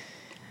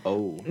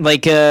 Oh,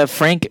 like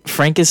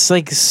Frank is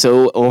like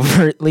so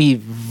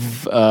overtly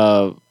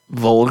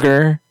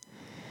vulgar.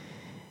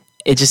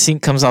 It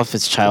just comes off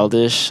as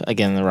childish.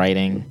 Again, the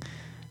writing,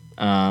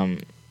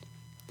 and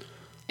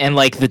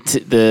like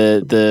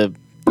the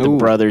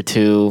brother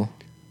too.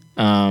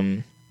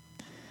 I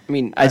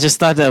mean, I just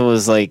thought that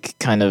was like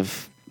kind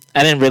of.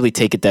 I didn't really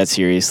take it that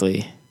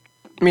seriously.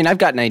 I mean, I've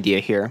got an idea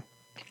here,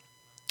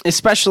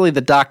 especially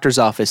the doctor's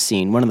office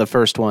scene, one of the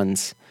first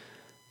ones,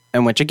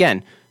 in which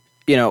again,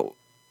 you know.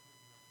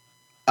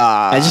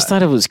 I just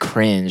thought it was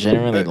cringe. I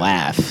didn't really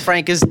laugh.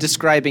 Frank is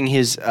describing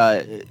his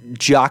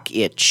jock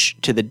itch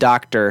to the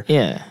doctor.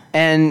 Yeah.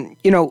 And,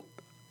 you know,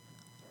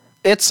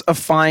 it's a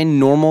fine,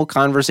 normal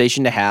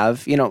conversation to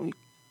have. You know,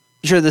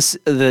 sure,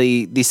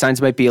 these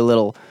signs might be a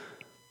little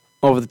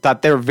over the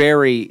top. They're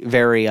very,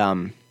 very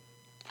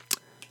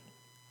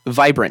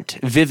vibrant,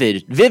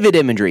 vivid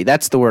imagery.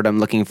 That's the word I'm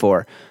looking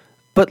for.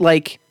 But,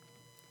 like,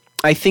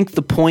 I think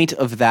the point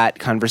of that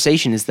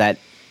conversation is that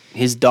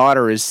his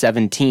daughter is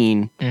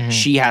 17. Mm-hmm.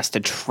 She has to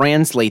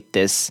translate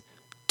this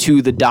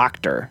to the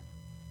doctor.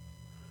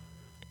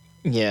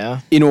 Yeah.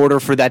 In order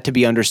for that to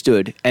be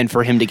understood and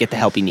for him to get the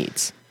help he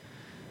needs.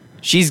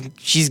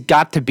 She's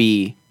got to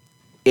be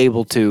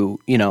able to,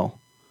 you know,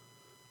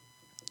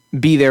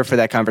 be there for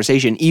that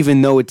conversation,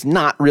 even though it's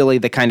not really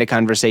the kind of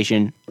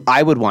conversation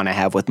I would want to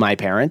have with my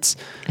parents.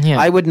 Yeah.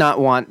 I would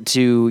not want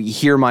to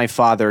hear my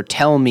father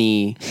tell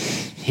me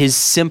his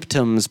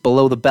symptoms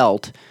below the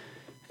belt.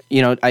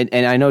 You know,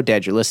 I know,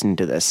 Dad, you're listening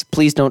to this.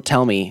 Please don't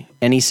tell me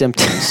any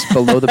symptoms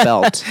below the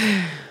belt.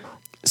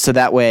 So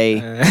that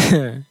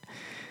way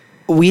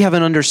we have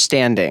an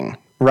understanding,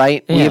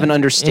 right? Yeah. We have an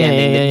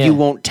understanding that you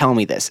won't tell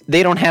me this.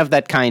 They don't have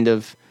that kind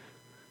of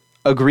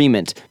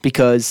agreement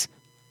because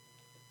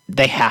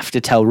they have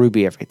to tell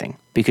Ruby everything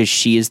because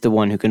she is the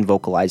one who can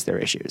vocalize their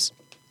issues.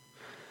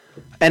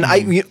 And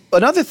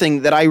another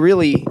thing that I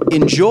really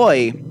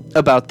enjoy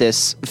about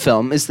this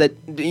film is that,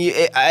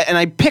 and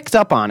I picked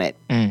up on it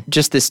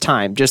just this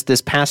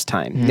past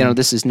time. You know,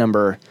 this is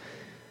number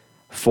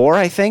 4,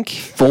 I think.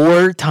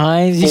 4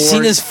 times? You've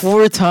seen this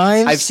 4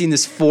 times? I've seen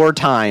this 4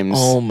 times.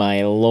 Oh,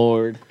 my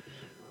Lord.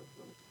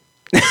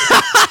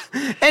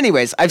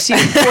 Anyways, I've seen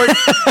 4.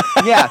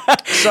 Yeah.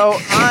 So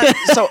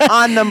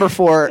on number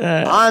 4.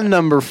 I'm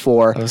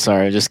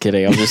sorry. I'm just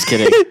kidding.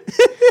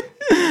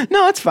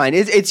 No, it's fine.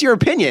 It's your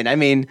opinion. I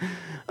mean,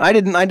 I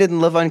didn't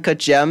love Uncut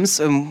Gems,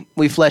 and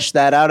we fleshed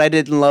that out. I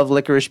didn't love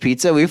Licorice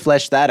Pizza. We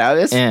fleshed that out.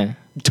 It's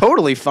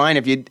totally fine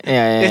if you.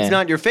 It's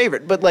not your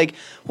favorite, but like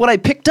what I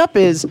picked up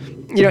is,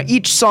 you know,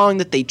 each song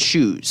that they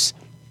choose,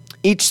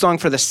 each song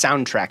for the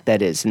soundtrack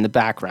that is in the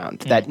background,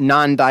 that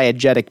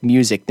non-diegetic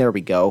music. There we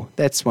go.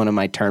 That's one of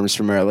my terms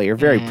from earlier.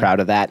 Very proud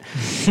of that.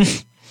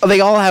 They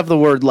all have the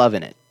word love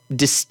in it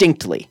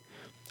distinctly.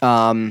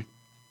 Oh,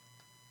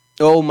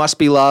 Must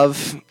Be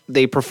Love.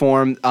 They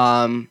perform,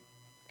 they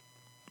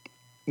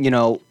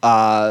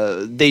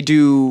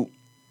do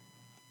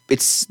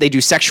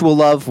Sexual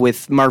Love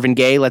with Marvin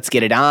Gaye. Let's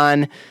Get It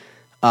On.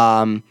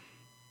 I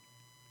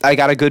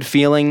Got a Good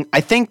Feeling.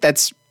 I think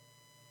that's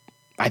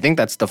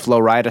the Flo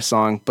Rida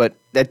song, but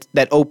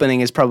that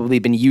opening has probably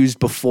been used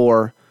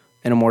before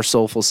in a more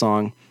soulful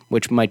song,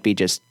 which might be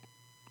just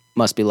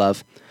Must Be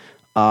Love.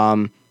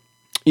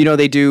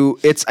 They do.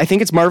 I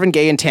think it's Marvin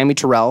Gaye and Tammy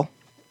Terrell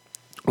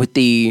with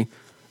the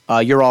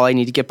You're All I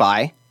Need to Get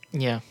By.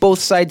 Yeah. Both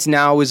Sides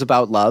Now is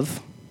about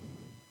love.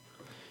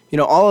 You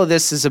know, all of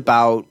this is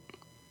about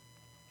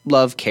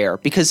love, care.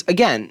 Because,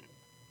 again,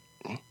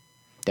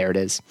 there it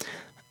is.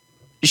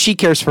 She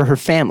cares for her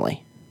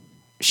family.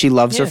 She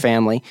loves her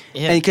family.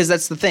 Yeah. And because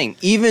that's the thing.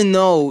 Even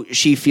though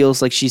she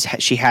feels like she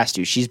has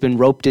to, she's been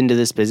roped into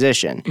this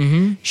position.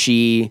 Mm-hmm.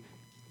 She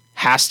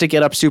has to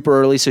get up super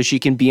early so she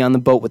can be on the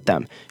boat with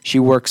them. She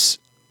works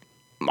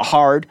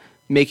hard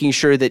making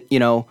sure that, you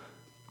know,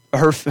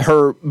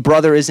 her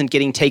brother isn't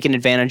getting taken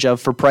advantage of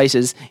for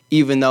prices,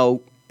 even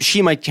though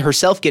she might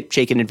herself get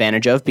taken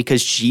advantage of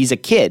because she's a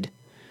kid.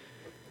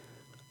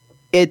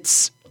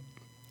 It's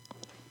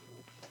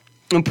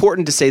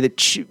important to say that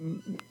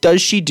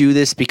does she do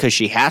this because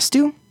she has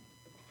to,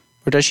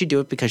 or does she do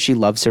it because she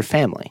loves her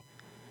family?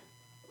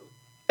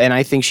 And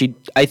I think she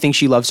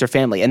loves her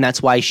family, and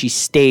that's why she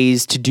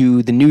stays to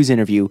do the news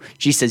interview.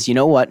 She says, "You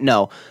know what?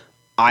 No,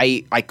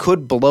 I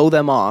could blow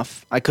them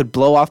off. I could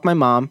blow off my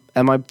mom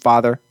and my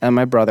father and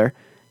my brother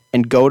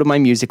and go to my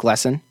music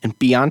lesson and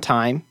be on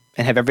time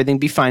and have everything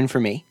be fine for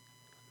me.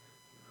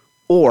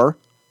 Or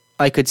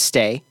I could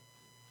stay,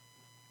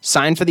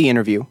 sign for the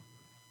interview,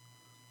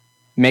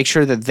 make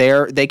sure that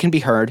they can be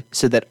heard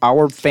so that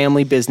our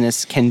family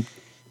business can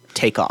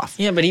take off."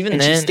 Yeah, but even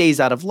and then, she stays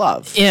out of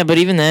love. Yeah, but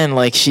even then,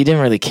 like, she didn't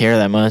really care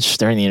that much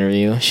during the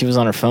interview. She was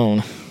on her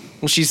phone.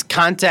 Well, she's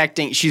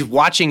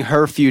watching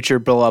her future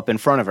blow up in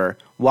front of her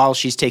while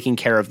she's taking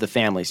care of the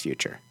family's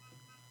future.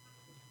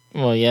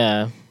 Well,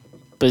 yeah,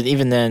 but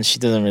even then, she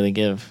doesn't really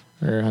give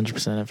her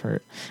 100% of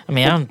her. I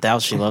mean, I don't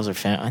doubt she loves her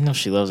family. I know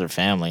she loves her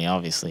family,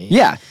 obviously.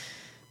 Yeah,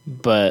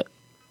 but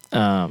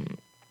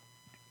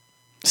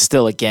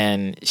still,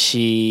 again,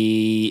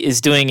 she is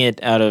doing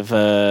it out of.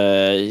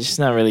 She's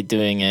not really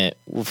doing it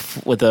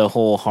with a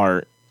whole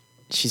heart.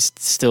 She's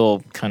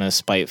still kind of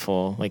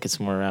spiteful, like it's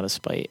more out of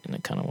spite in a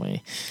kind of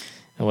way.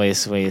 The way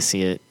you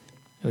see it,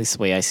 at least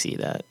the way I see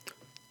that.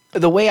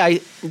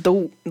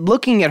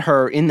 Looking at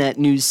her in that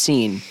news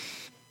scene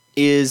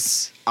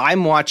is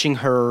I'm watching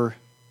her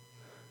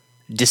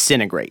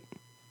disintegrate.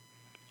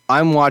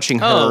 I'm watching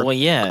her. Oh, well,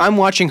 yeah. I'm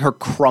watching her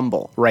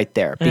crumble right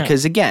there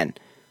because again,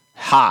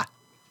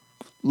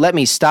 let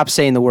me stop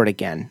saying the word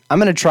again. I'm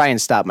going to try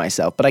and stop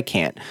myself, but I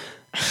can't.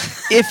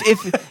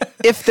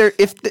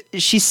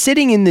 She's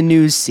sitting in the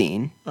news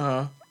scene,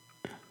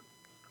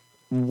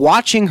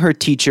 watching her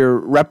teacher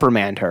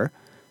reprimand her,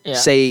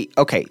 say,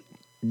 "Okay,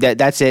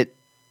 that's it,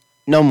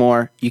 no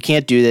more. You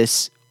can't do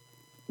this.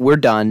 We're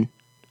done."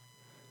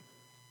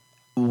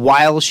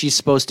 While she's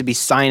supposed to be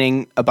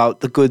signing about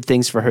the good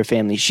things for her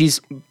family,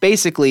 she's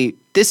basically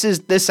this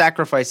is the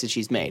sacrifice that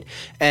she's made,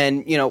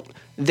 and you know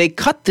they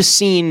cut the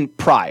scene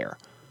prior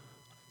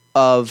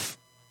of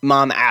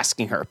mom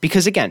asking her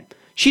because again.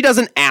 She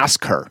doesn't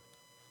ask her,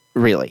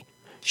 really.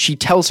 She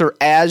tells her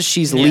as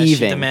she's leaving.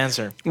 She demands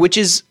her. Which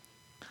is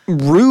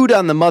rude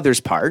on the mother's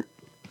part.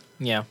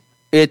 Yeah.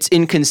 It's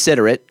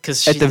inconsiderate,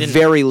 at the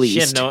very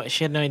least.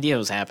 She had no idea what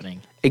was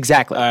happening.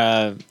 Exactly.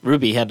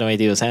 Ruby had no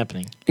idea what was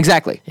happening.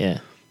 Exactly. Yeah.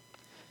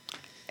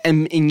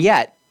 And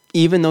yet,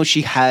 even though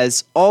she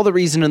has all the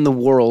reason in the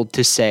world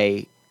to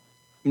say,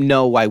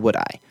 no, why would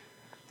I?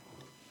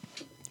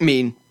 I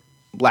mean...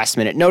 last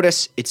minute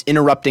notice, it's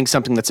interrupting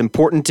something that's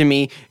important to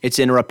me, it's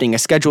interrupting a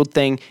scheduled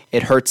thing,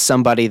 it hurts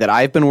somebody that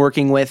I've been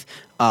working with,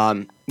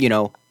 you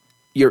know,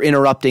 you're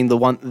interrupting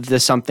the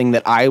something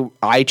that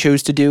I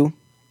chose to do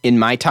in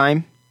my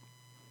time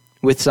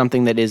with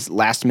something that is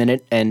last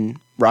minute and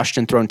rushed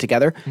and thrown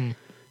together.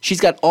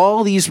 She's got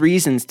all these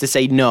reasons to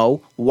say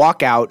no,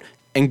 walk out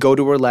and go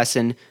to her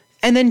lesson.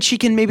 And then she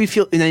can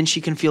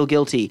feel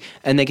guilty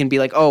and they can be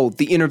like, "Oh,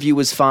 the interview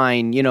was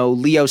fine. You know,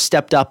 Leo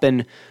stepped up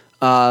and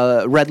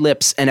red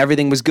lips and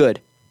everything was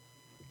good."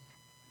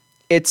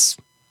 It's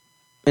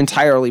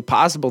entirely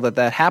possible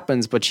that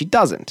happens, but she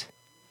doesn't.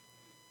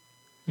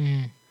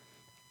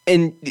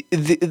 And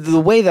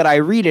the way that I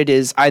read it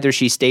is either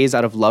she stays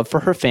out of love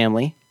for her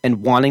family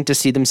and wanting to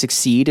see them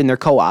succeed in their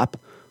co-op,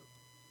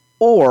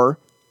 or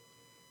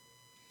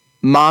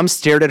mom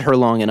stared at her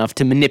long enough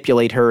to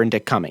manipulate her into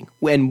coming.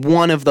 And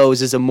one of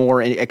those is a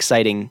more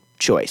exciting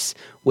choice,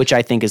 which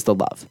I think is the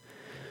love.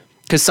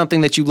 Because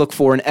something that you look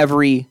for in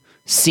every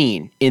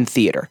scene in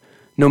theater,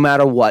 no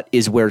matter what,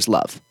 is where's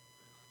love.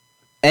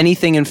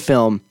 Anything in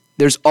film,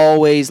 there's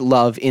always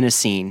love in a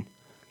scene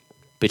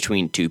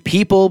between two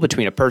people,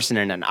 between a person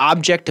and an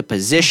object, a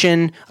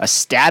position, a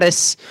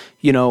status.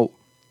 You know,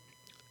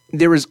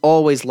 there is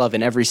always love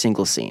in every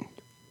single scene.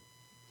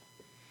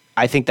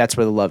 I think that's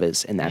where the love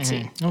is in that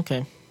scene.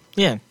 Okay.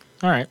 Yeah.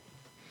 All right.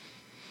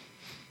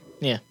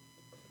 Yeah.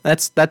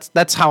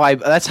 That's how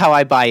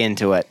I buy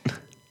into it.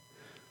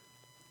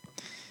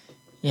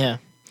 Yeah.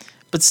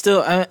 But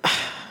still,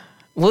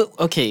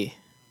 okay,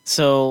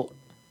 so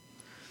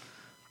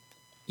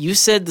you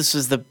said this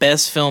was the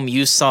best film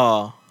you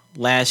saw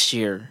last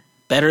year.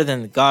 Better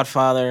than The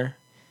Godfather,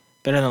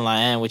 better than La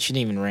Haine, which you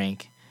didn't even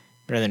rank.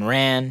 Better than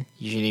Ran,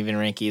 you didn't even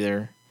rank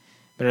either.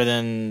 Better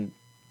than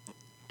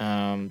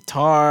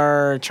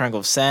Tar, Triangle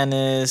of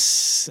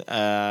Sadness.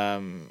 I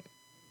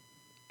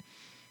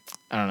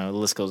don't know, the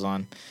list goes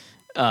on.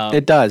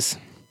 It does.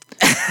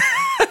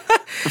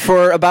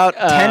 For about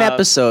 10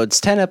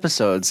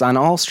 episodes on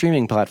all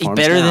streaming platforms.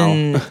 Better now.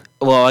 than,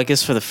 well, I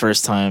guess for the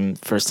first time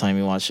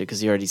you watched it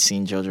because you already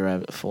seen Jojo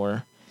Rabbit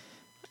 4.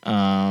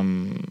 I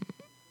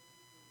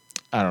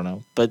don't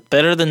know, but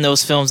better than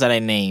those films that I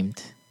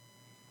named.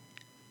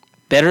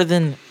 Better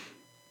than,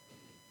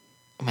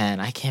 man,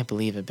 I can't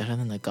believe it. Better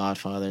than The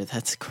Godfather.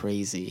 That's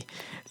crazy.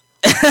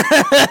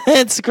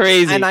 It's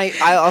crazy. And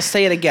I'll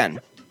say it again.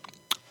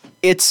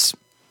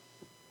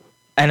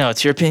 I know,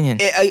 it's your opinion.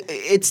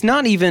 It's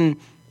not even.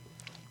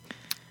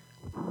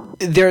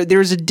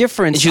 There's a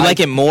difference. Did you like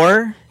it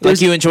more?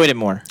 Like you enjoyed it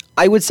more?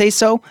 I would say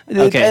so.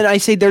 Okay. And I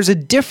say there's a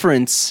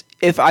difference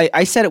if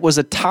I said it was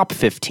a top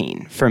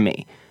 15 for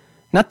me.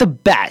 Not the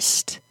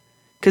best.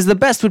 Because the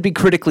best would be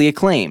critically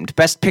acclaimed.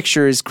 Best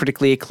Picture is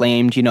critically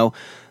acclaimed, usually.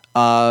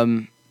 I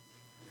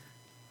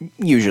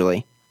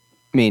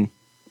mean,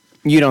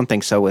 you don't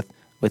think so with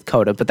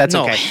CODA, but that's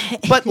okay.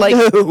 But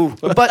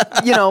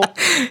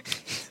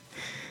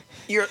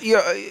your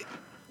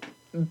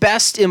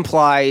best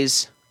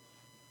implies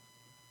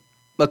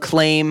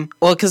acclaim.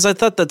 Well, because I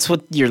thought that's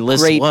what your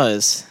list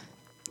was.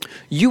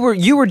 You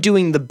were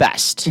doing the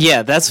best.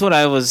 Yeah, that's what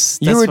I was.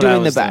 You were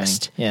doing the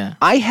best. Yeah,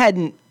 I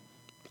hadn't.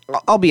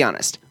 I'll be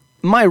honest.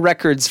 My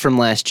records from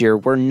last year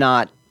were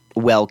not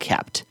well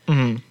kept.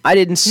 Mm-hmm. I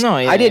didn't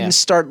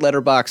start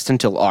Letterboxd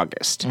until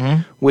August,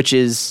 which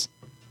is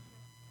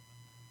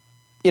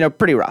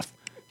pretty rough.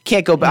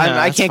 Can't go back.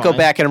 I can't go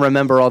back and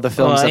remember all the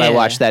films that I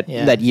watched that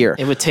year.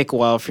 It would take a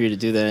while for you to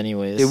do that,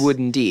 anyways. It would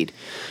indeed.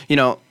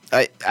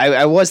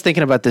 I was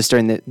thinking about this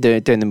during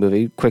the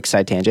movie. Quick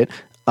side tangent.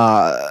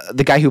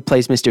 The guy who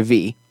plays Mr.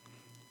 V,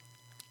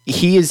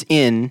 he is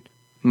in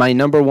my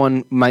number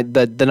one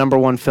the number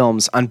one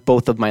films on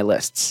both of my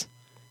lists.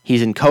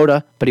 He's in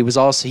CODA, but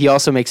he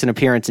also makes an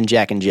appearance in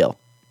Jack and Jill.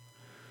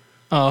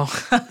 Oh,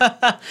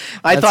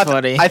 I thought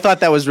funny. I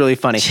thought that was really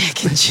funny.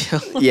 Jack and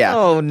Jill. Yeah.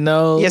 Oh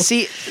no. Yeah.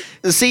 See,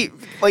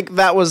 like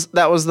that was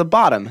the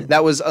bottom.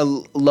 That was a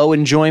low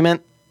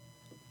enjoyment,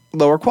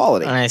 lower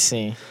quality. I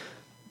see.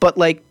 But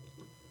like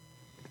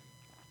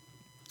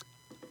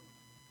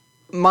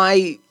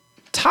my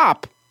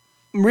top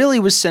really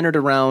was centered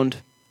around,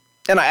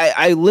 and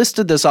I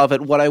listed this off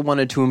at what I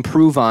wanted to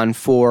improve on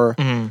for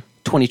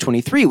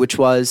 2023, which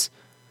was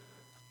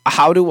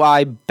how do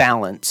I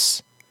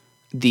balance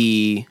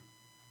the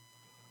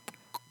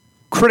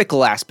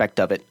critical aspect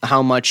of it,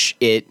 how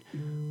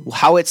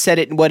it said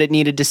it, what it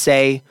needed to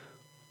say,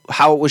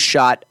 how it was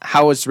shot,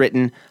 how it was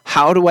written.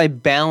 How do I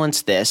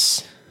balance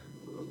this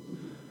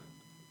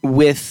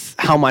with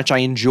how much I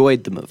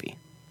enjoyed the movie,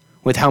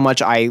 with how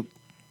much I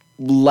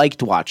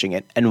liked watching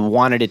it and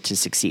wanted it to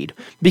succeed?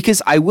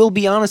 Because I will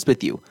be honest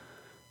with you,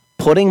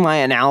 putting my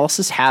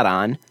analysis hat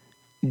on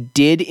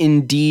did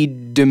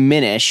indeed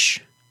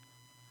diminish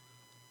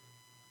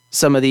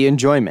some of the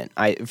enjoyment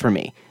for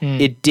me.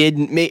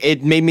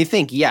 It made me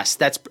think, yes,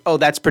 that's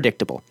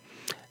predictable.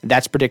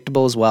 That's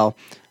predictable as well.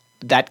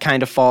 That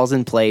kind of falls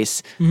in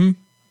place. Mm-hmm.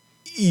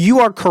 You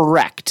are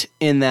correct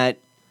in that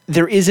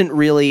there isn't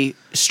really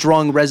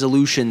strong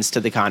resolutions to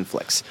the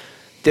conflicts.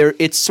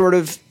 It's sort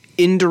of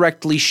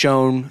indirectly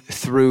shown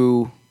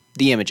through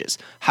the images.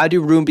 How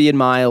do Ruby and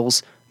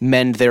Miles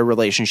mend their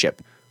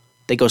relationship?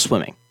 They go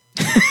swimming.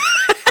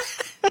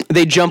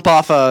 They jump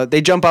off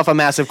a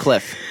massive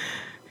cliff.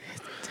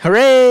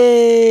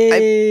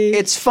 Hooray!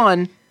 It's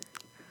fun.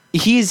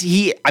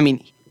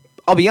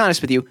 I'll be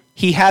honest with you.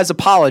 He has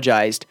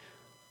apologized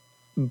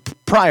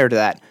prior to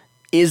that.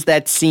 Is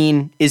that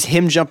scene, is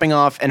him jumping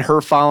off and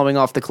her following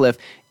off the cliff,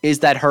 is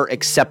that her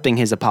accepting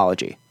his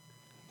apology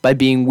by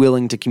being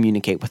willing to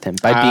communicate with him,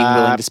 by being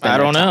willing to spend I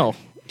don't know.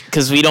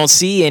 Because we don't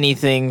see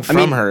anything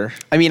from her.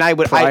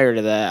 Prior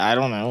to that. I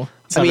don't know.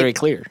 It's not very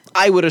clear.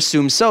 I would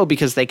assume so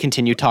because they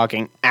continue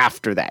talking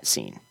after that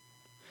scene.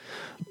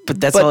 But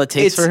that's all it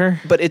takes for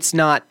her? But it's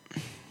not.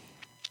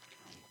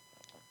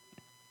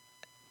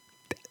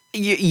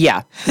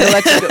 Yeah.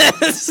 No,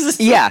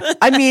 yeah.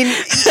 I mean,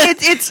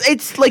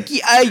 it's like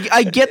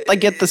I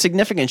get the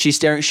significance. She's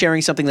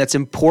sharing something that's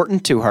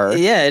important to her.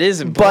 Yeah, it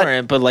is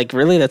important. But like,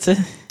 really, that's it?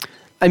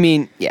 I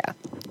mean, yeah.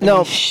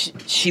 No.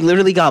 She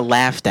literally got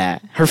laughed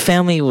at. Her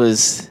family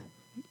was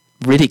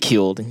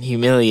ridiculed and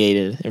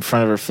humiliated in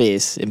front of her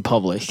face in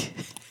public.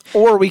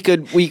 Or I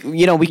could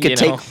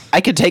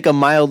take a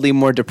mildly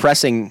more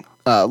depressing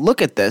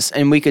look at this,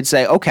 and we could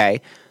say,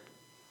 okay,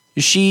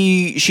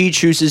 she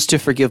chooses to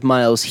forgive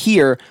Miles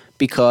here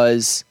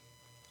because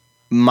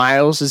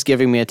Miles is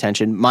giving me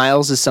attention.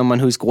 Miles is someone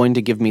who's going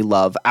to give me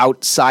love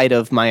outside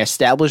of my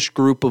established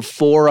group of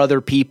 4 other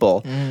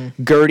people: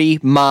 Gertie,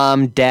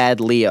 Mom, Dad,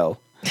 Leo.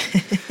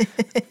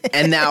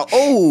 And now,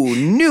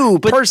 new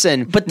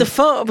person. But the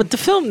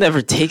film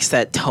never takes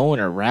that tone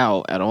or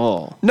route at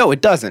all. No, it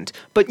doesn't.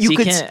 But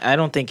I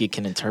don't think you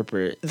can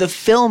interpret. The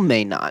film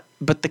may not,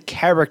 but the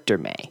character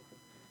may.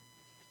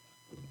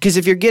 Because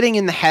if you're getting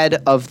in the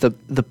head of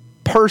the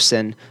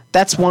person,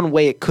 that's one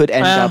way it could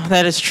end up.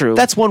 That is true.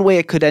 That's one way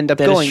it could end up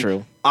that going. Is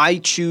true. I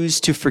choose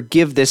to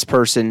forgive this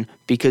person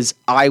because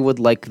I would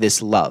like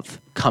this love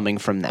coming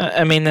from them.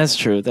 That's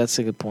true. That's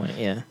a good point.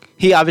 Yeah.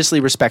 He obviously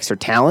respects her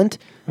talent.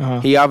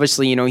 Uh-huh. He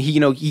obviously,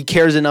 he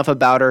cares enough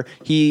about her.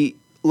 He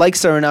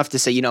likes her enough to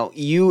say,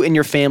 you and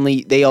your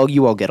family,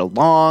 you all get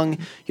along.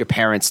 Your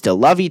parents still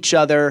love each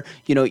other.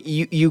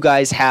 You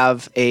guys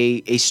have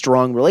a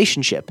strong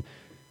relationship.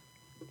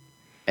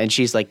 And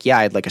she's like, yeah,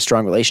 I'd like a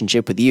strong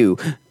relationship with you.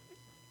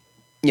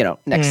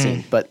 Next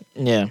scene. But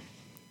yeah,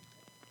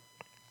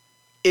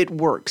 it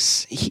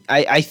works.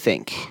 I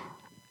think,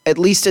 at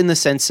least in the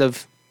sense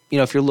of,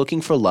 if you're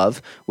looking for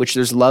love, which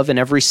there's love in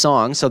every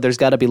song, so there's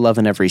got to be love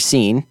in every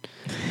scene.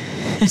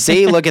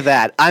 See, look at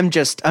that. I'm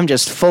just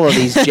full of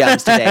these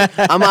gems today.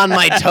 I'm on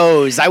my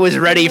toes. I was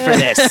ready for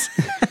this.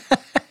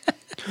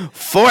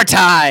 4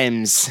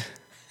 times.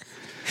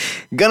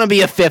 Gonna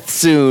be a 5th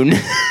soon.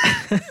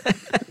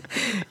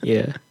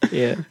 Yeah.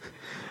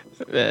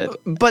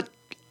 But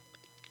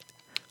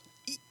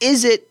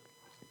is it?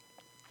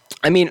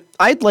 I mean,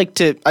 I'd like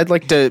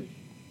to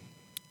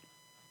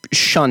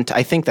shunt,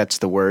 I think that's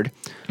the word,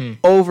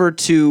 over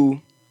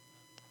to,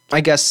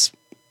 I guess,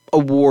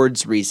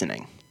 awards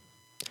reasoning.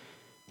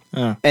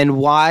 And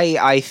why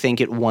I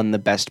think it won the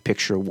Best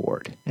Picture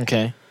award.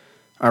 Okay.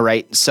 All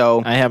right,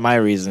 so I have my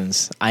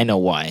reasons. I know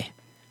why.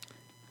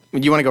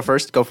 You want to go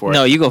first? Go for it.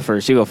 No, you go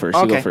first. You go first.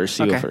 Okay. You go first.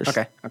 You go first.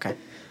 Okay.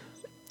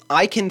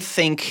 I can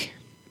think.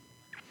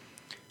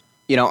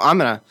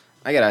 I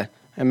gotta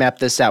map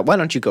this out. Why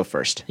don't you go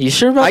first? You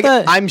sure about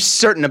that? I'm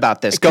certain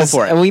about this. Go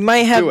for it. We might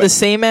have the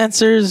same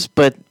answers,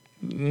 but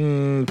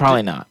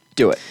probably not.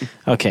 Do it.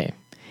 Okay.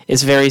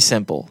 It's very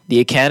simple. The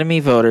Academy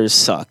voters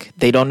suck.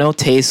 They don't know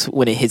taste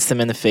when it hits them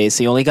in the face.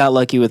 They only got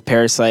lucky with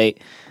Parasite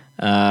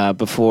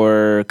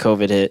before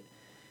COVID hit.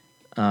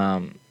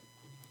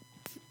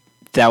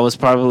 That was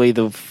probably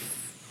one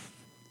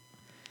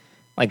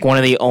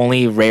of the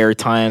only rare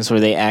times where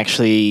they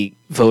actually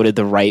voted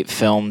the right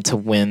film to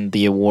win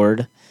the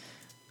award.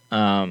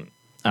 I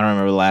don't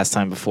remember the last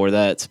time before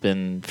that. It's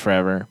been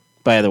forever.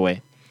 By the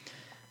way,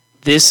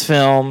 this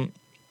film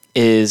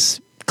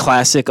is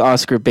classic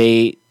Oscar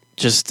bait,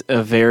 just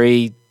a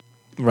very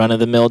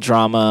run-of-the-mill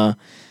drama.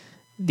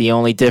 The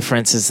only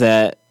difference is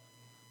that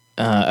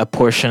a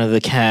portion of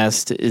the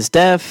cast is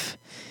deaf,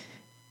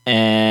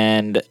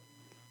 and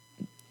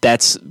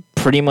that's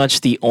pretty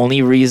much the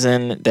only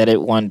reason that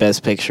it won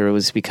Best Picture,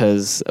 was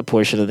because a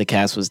portion of the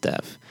cast was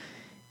deaf.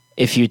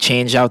 If you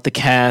change out the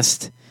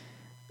cast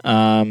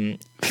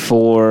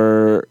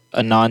for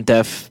a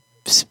non-deaf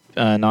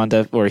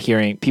or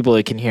hearing people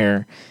that can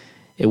hear,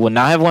 it would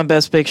not have won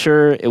Best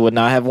Picture. It would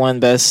not have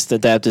won Best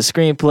Adapted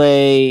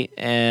Screenplay,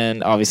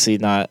 and obviously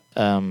not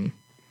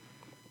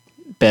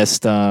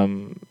Best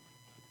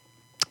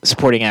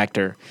Supporting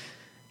Actor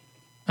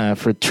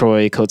for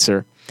Troy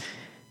Kotsur.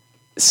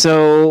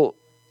 So,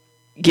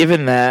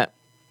 given that,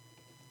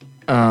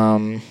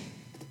 and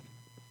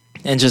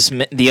just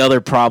the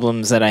other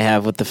problems that I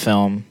have with the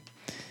film,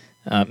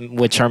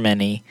 which are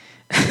many.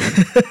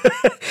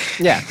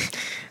 Yeah.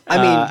 I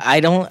mean,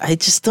 it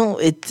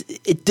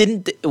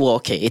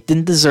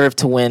didn't deserve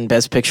to win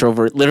Best Picture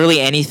over literally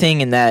anything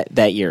in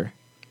that year.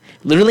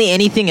 Literally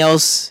anything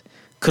else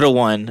could have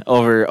won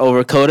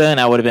over CODA, and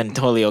I would have been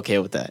totally okay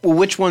with that. Well,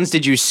 which ones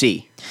did you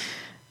see?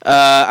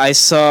 I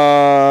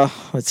saw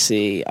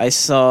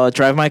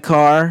Drive My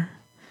Car,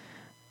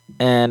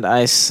 and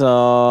I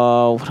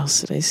saw, what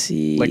else did I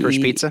see? Licorice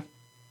Pizza?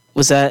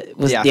 That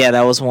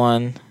was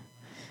one.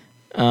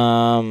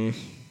 I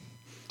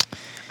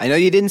know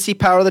you didn't see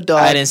Power of the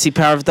Dog. I didn't see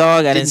Power of the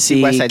Dog. I didn't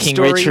see West Side King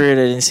Story. Richard.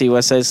 I didn't see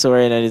West Side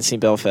Story, and I didn't see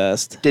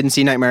Belfast. Didn't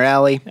see Nightmare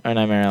Alley.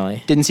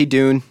 Didn't see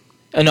Dune.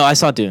 No, I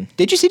saw Dune.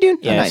 Did you see Dune?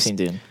 Yeah, Oh, nice. I've seen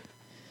Dune.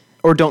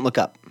 Or Don't Look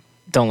Up.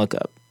 Don't Look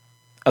Up.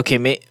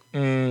 Okay,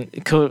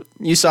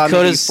 you saw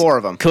maybe 4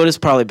 of them. CODA's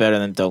probably better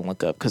than Don't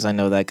Look Up, because I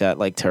know that got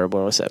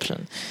terrible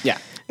reception. Yeah.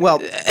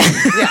 Well,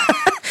 yeah.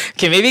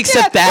 Okay, maybe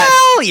accept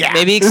that. Well, yeah.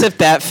 Maybe accept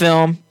that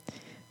film,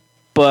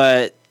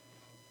 but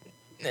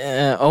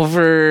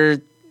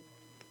over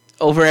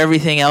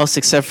everything else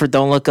except for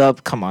Don't Look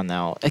Up. Come on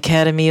now,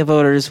 Academy of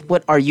voters,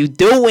 what are you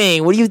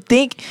doing? What do you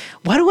think?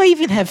 Why do I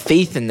even have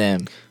faith in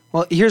them?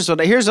 Well, here's what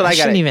I got. I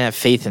shouldn't even have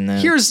faith in them.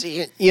 Here's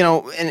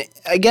and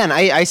again,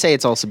 I say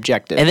it's all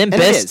subjective. And then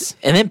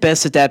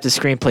best adapted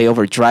screenplay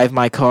over Drive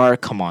My Car.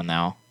 Come on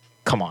now,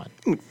 come on.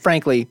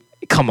 Frankly,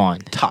 come on.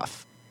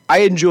 Tough.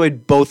 I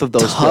enjoyed both of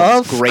those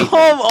films greatly.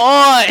 Come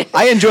on.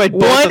 I enjoyed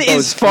both One of those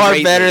is far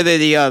greatly. better than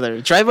the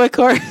other. Drive My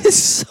Car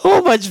is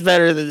so much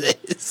better than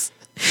this.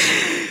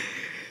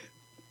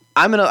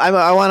 I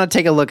want to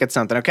take a look at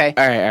something, okay?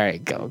 All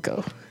right,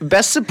 go.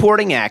 Best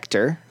Supporting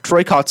Actor,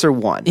 Troy Kotsur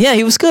won. Yeah,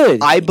 he was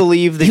good. I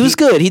believe that he was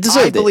good. He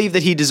deserved it. I believe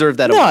that he deserved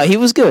that award. No, he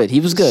was good.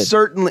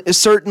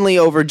 Certainly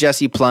over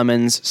Jesse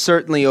Plemons,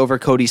 certainly over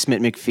Cody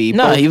Smith-McPhee.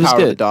 No, he was Power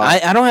of the good. Dog.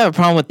 I don't have a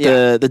problem with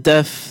the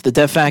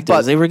deaf actors.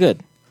 But they were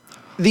good.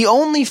 The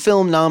only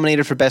film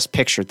nominated for Best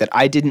Picture that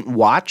I didn't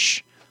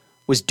watch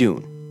was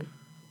Dune.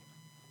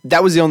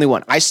 That was the only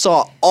one. I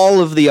saw all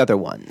of the other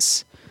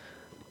ones.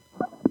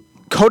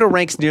 CODA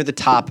ranks near the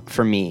top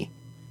for me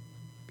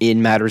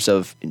in matters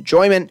of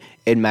enjoyment,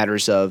 in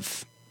matters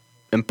of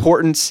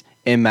importance,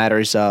 in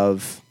matters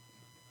of,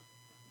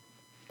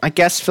 I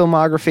guess,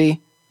 filmography.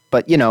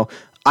 But,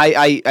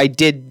 I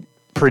did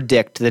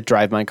predict that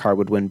Drive My Car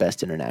would win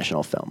Best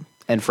International Film.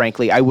 And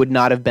frankly, I would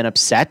not have been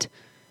upset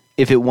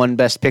if it won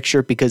Best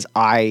Picture because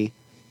I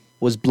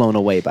was blown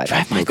away by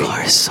that movie. Drive My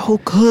Car is so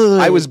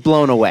good. I was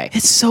blown away.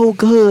 It's so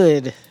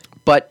good.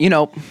 But,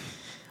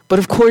 But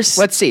of course...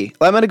 let's see.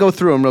 I'm going to go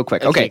through them real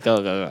quick. Okay.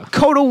 Go.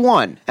 CODA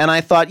won, and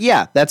I thought,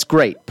 yeah, that's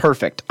great.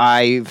 Perfect.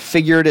 I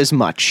figured as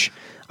much.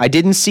 I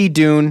didn't see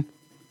Dune.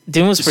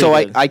 Dune was pretty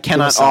good. I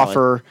cannot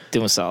offer...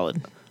 Dune was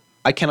solid.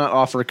 I cannot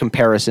offer a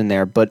comparison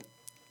there, but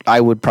I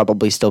would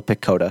probably still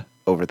pick CODA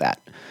over that.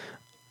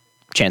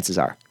 Chances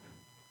are,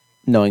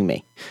 knowing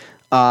me.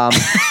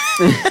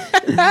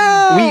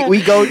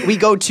 We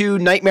go to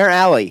Nightmare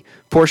Alley,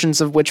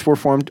 portions of which were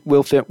filmed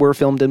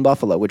in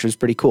Buffalo, which was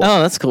pretty cool.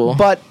 Oh, that's cool.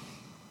 But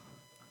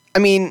I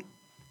mean,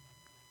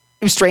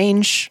 it was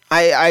strange.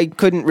 I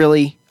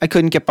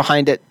couldn't get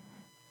behind it.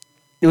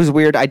 It was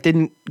weird. I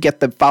didn't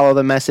get the follow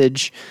the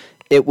message.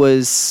 It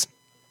was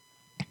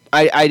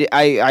I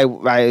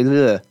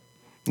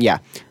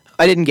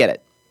didn't get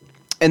it.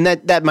 And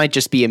that might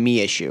just be a me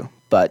issue,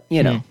 but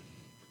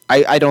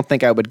I don't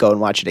think I would go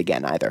and watch it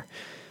again either.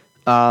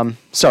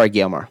 Sorry,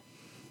 Guillermo.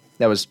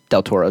 That was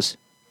Del Toro's.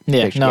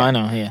 Yeah, picture. no, I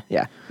know, yeah.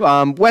 Yeah.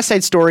 West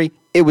Side Story,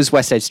 it was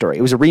West Side Story.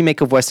 It was a remake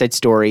of West Side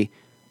Story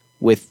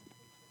with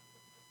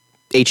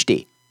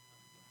HD.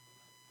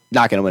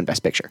 Not going to win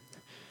Best Picture.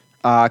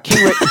 I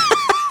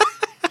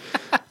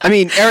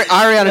mean,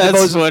 Ariana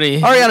DeBose.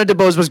 Funny. Ariana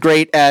DeBose was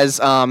great as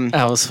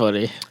That was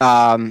funny.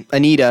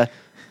 Anita,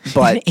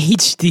 but In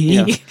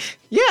HD.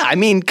 yeah, I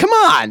mean, come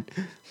on.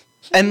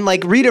 And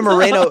like Rita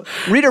Moreno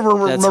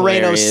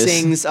hilarious.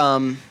 sings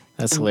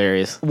That's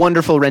hilarious.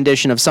 wonderful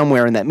rendition of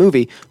Somewhere in that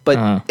movie,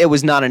 but it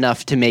was not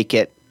enough to make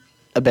it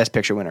a Best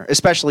Picture winner,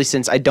 especially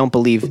since I don't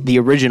believe the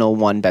original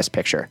won Best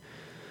Picture.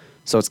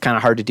 So it's kind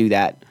of hard to do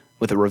that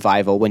with a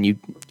revival when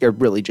you're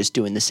really just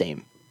doing the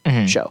same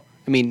show.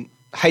 I mean,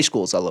 high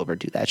schools all over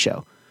do that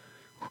show.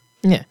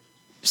 Yeah.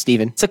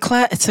 Steven. It's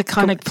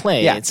iconic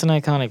play. Yeah. It's an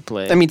iconic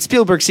play. I mean,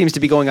 Spielberg seems to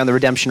be going on the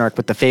redemption arc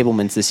with The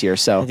Fabelmans this year,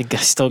 so I think I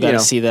still got to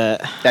see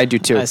that. I do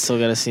too. I still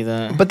got to see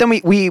that. But then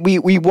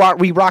we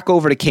rock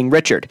over to King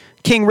Richard.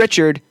 King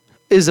Richard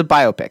is a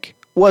biopic.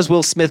 Was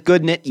Will Smith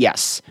good in it?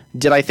 Yes.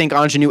 Did I think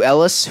Ingenue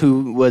Ellis,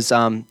 who was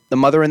the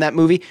mother in that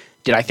movie,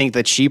 did I think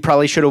that she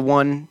probably should have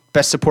won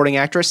Best Supporting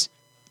Actress?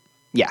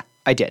 Yeah,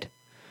 I did.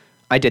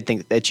 I did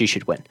think that she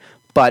should win.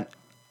 But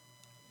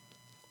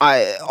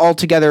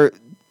altogether,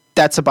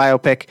 that's a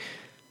biopic.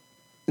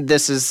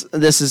 This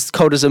is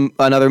CODA's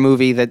another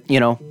movie that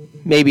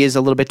maybe is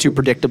a little bit too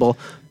predictable,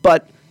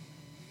 but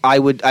I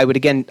would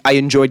again, I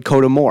enjoyed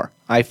CODA more.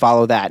 I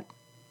follow that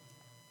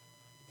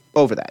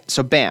over that.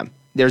 So bam,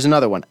 there's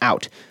another one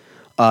out.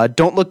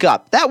 Don't Look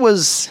Up.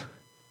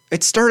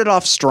 It started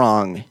off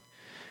strong,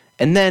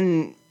 and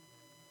then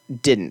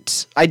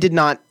didn't. I did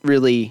not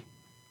really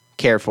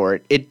care for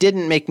it. It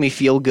didn't make me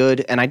feel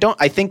good, and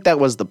I think that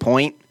was the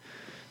point,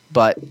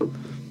 but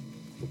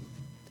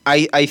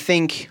I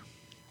think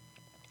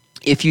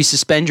if you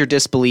suspend your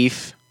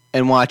disbelief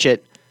and watch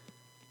it,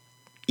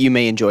 you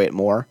may enjoy it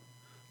more.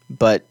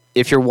 But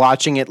if you're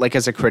watching it like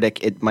as a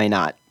critic, it might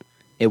not.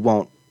 It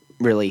won't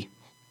really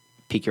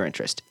pique your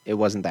interest. It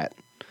wasn't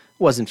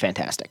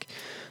fantastic.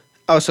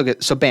 Oh,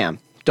 so bam,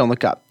 Don't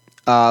Look Up.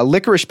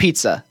 Licorice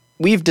Pizza.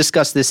 We've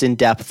discussed this in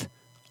depth.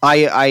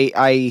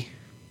 I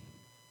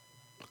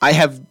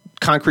have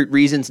concrete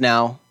reasons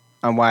now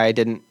on why I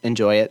didn't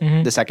enjoy it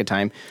the second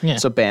time. Yeah.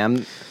 So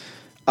bam.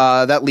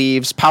 That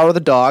leaves Power of the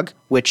Dog,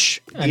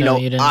 which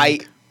I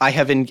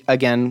have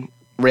again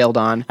railed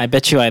on. I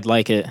bet you I'd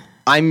like it.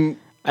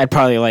 I'd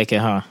probably like it,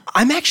 huh?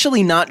 I'm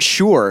actually not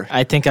sure.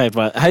 I think I'd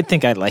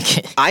like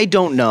it. I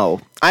don't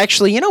know.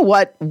 Actually, you know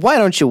what? Why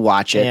don't you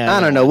watch it? Yeah, I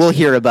don't know. We'll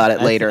hear about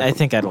it later. I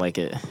think I'd like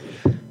it.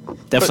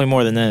 Definitely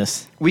more than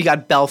this. We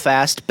got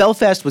Belfast.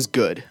 Belfast was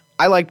good.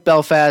 I liked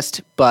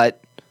Belfast,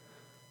 but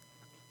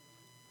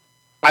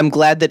I'm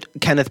glad that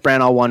Kenneth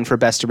Branagh won for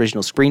Best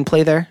Original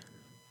Screenplay there.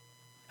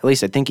 At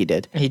least I think he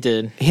did. He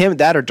did. Him,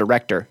 that or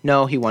director.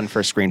 No, he won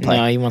for screenplay.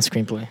 No, he won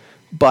screenplay.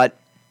 But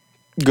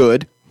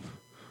good.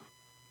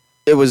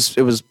 It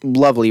was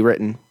lovely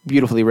written,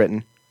 beautifully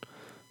written.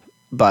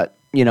 But,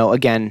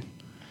 again,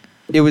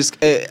 it was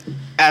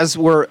as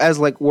were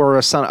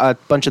a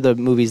bunch of the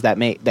movies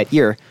that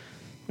year.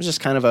 It was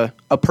just kind of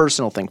a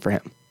personal thing for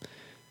him.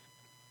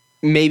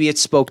 Maybe it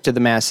spoke to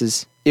the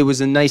masses. It was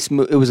a nice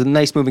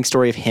moving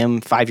story of him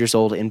 5 years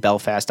old in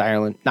Belfast,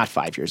 Ireland. Not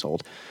 5 years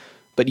old,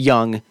 but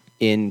young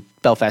in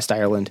Belfast,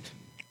 Ireland.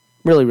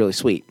 Really, really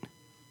sweet.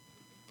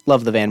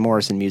 Love the Van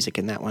Morrison music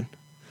in that one.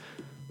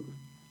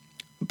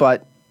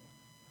 But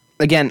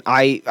again,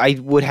 I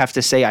would have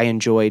to say I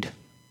enjoyed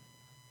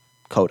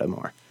CODA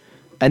more.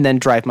 And then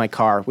Drive My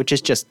Car, which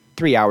is just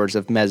 3 hours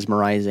of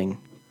mesmerizing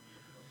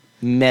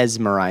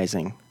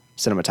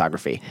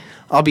cinematography.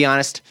 I'll be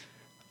honest,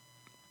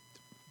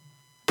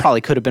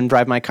 probably could have been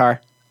Drive My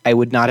Car. I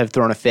would not have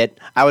thrown a fit.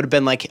 I would have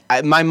been like,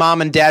 my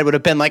mom and dad would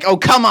have been like, oh,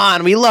 come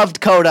on, we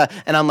loved CODA.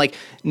 And I'm like,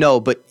 no,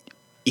 but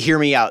hear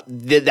me out.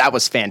 That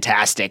was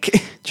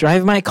fantastic.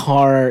 Drive My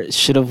Car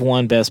should have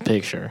won Best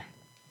Picture.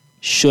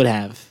 Should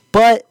have.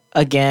 But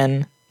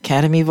again,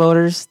 Academy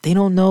voters, they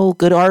don't know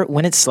good art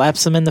when it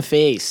slaps them in the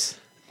face.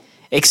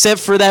 Except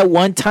for that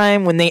one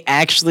time when they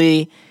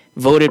actually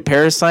voted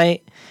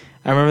Parasite.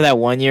 I remember that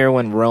one year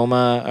when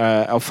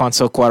Roma,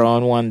 Alfonso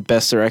Cuarón won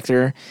Best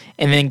Director,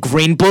 and then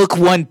Green Book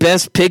won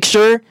Best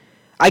Picture.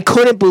 I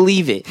couldn't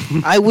believe it.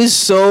 I was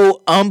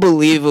so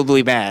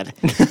unbelievably mad.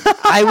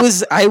 I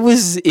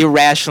was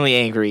irrationally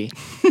angry.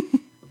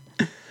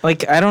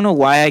 Like, I don't know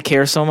why I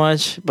care so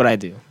much, but I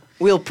do.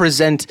 We'll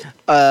present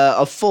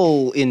a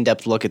full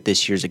in-depth look at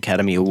this year's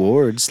Academy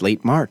Awards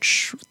late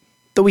March,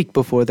 the week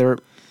before they're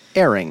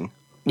airing.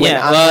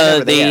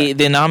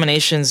 The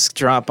nominations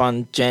drop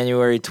on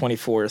January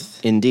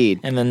 24th. Indeed.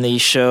 And then the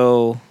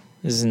show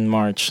is in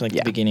March,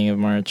 the beginning of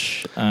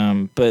March.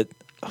 But,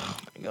 oh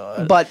my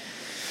God. But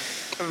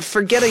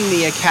forgetting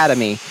the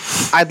Academy,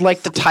 I'd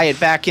like to tie it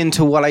back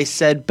into what I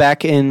said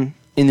back in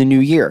the new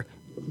year.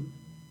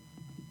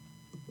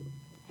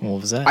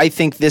 What was that? I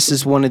think this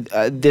is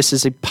this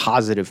is a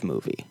positive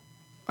movie.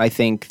 I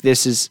think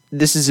this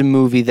is a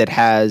movie that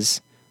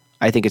has,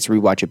 I think it's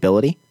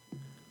rewatchability,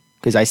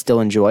 because I still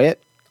enjoy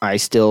it. I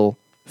still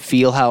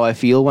feel how I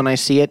feel when I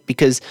see it,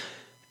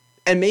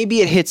 and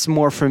maybe it hits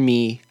more for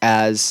me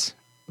as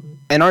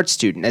an art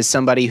student, as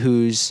somebody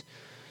who's,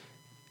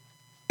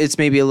 it's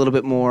maybe a little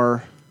bit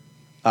more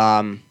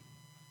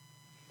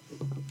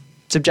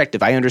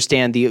subjective. I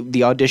understand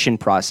the audition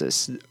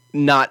process,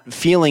 not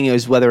feeling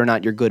as whether or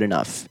not you're good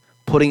enough,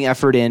 putting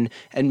effort in,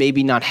 and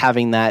maybe not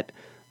having that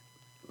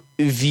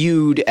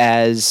viewed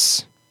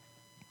as,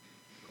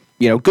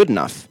 good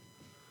enough.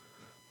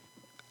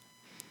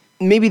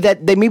 Maybe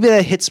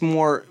that hits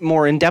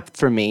more in depth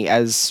for me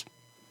as,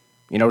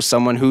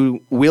 someone who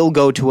will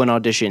go to an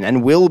audition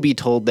and will be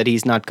told that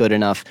he's not good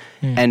enough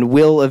and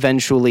will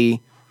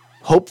eventually,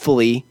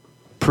 hopefully,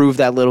 prove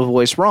that little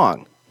voice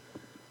wrong.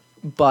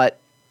 But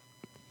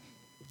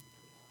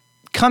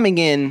coming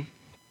in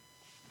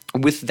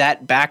with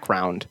that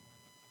background,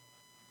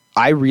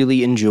 I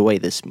really enjoy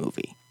this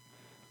movie.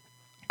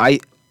 I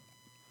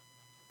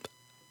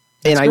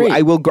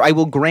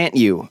will grant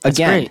you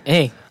again. Great.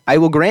 Hey, I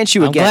will grant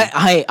you again.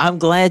 I'm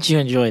glad you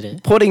enjoyed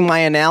it. Putting my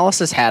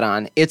analysis hat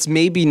on, it's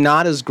maybe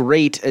not as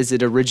great as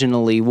it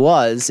originally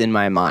was in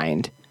my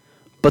mind,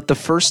 but the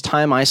first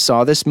time I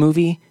saw this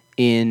movie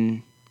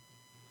in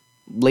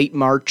late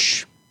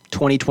March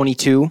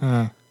 2022,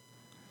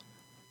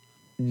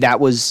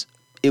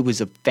 it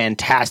was a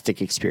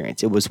fantastic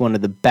experience. It was one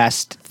of the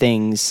best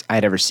things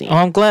I'd ever seen. Oh,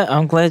 I'm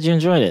glad you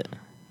enjoyed it.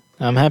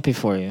 I'm happy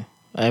for you.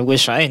 I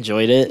wish I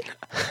enjoyed it,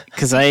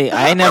 because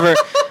I never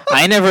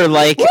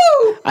like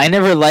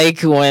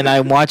when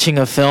I'm watching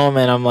a film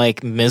and I'm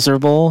like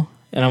miserable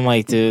and I'm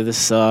like, dude, this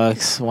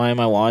sucks. Why am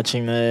I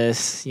watching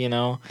this?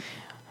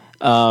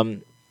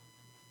 Again,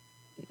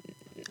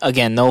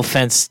 no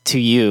offense to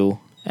you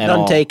at all.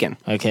 None taken.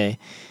 Okay.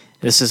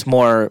 This is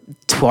more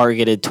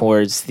targeted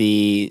towards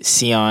the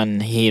Sion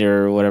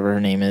Heater, or whatever her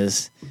name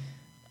is,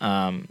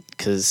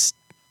 because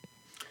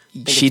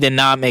she did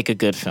not make a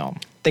good film.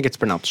 I think it's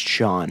pronounced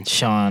Sean.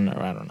 Sean,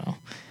 or I don't know.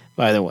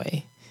 By the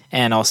way.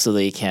 And also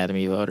the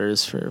Academy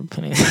voters for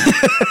putting...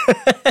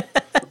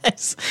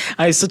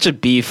 I have such a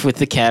beef with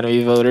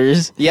Academy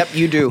voters. Yep,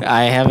 you do.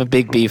 I have a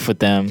big beef with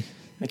them.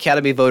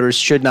 Academy voters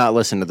should not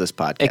listen to this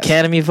podcast.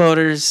 Academy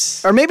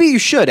voters... Or maybe you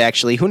should,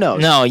 actually. Who knows?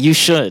 No, you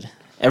should.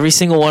 Every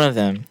single one of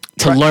them.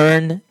 To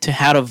learn to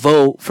how to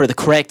vote for the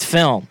correct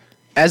film.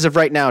 As of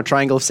right now,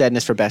 Triangle of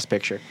Sadness for Best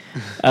Picture.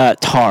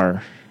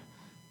 Tar.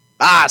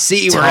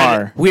 See,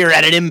 we're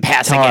at an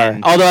impasse again.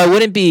 Although I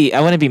wouldn't be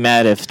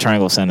mad if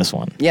Triangle of Sadness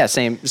won. Yeah,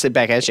 same. Sit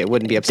back at you. I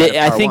wouldn't be upset.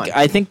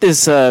 I think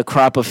this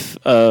crop of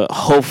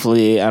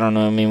hopefully, I don't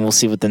know. I mean, we'll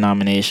see with the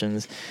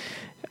nominations.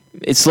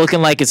 It's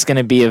looking like it's going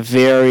to be a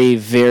very,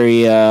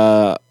 very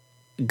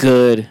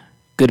good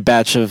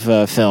batch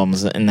of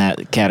films in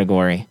that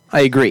category.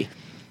 I agree.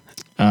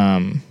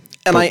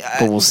 But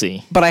we'll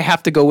see. But I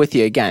have to go with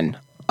you again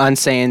on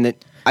saying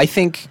that I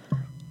think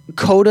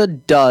CODA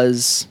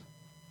does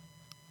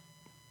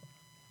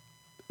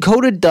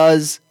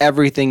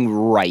everything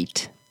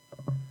right,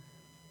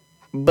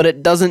 but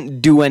it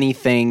doesn't do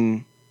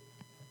anything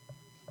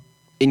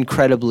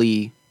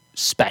incredibly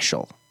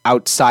special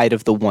outside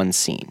of the one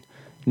scene.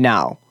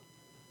 Now,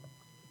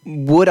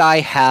 would I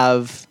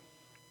have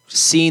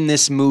seen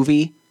this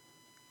movie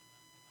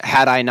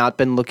had I not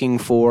been looking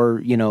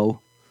for,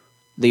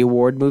 the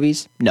award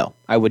movies? No,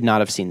 I would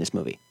not have seen this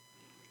movie.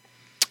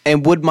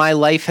 And would my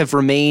life have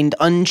remained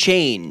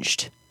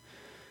unchanged?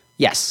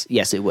 Yes,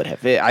 it would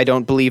have. I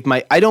don't believe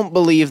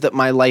that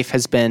my life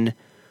has been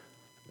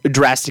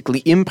drastically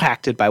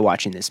impacted by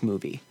watching this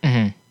movie.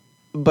 Mm-hmm.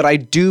 But I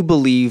do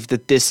believe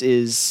that this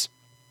is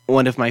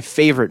one of my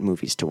favorite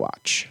movies to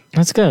watch.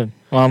 That's good.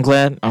 Well, I'm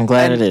glad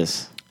it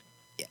is.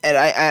 And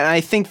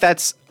I think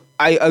that's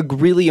a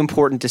really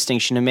important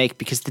distinction to make,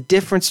 because the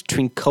difference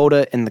between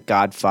CODA and The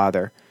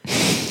Godfather.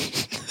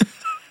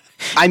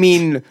 I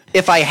mean,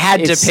 if I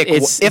had to pick,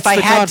 if I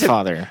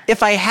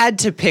had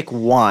to pick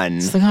one,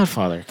 it's The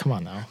Godfather. Come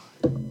on now.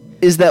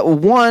 Is that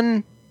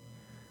one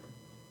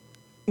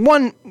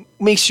one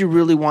makes you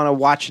really want to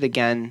watch it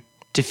again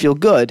to feel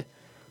good.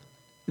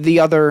 The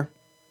other,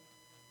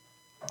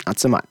 not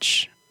so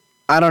much.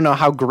 I don't know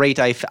how great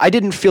I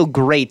didn't feel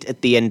great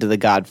at the end of The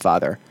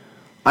Godfather.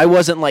 I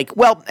wasn't like,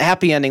 well,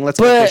 happy ending, let's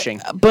go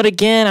fishing. But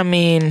again, I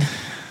mean,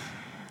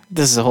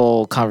 this is a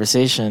whole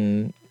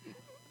conversation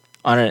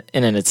on it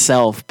in and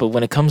itself, but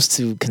when it comes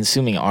to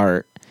consuming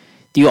art,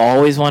 do you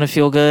always want to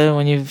feel good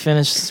when you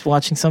finish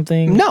watching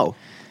something? No.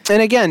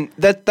 And again,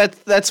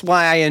 that's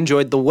why I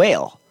enjoyed The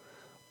Whale.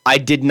 I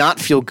did not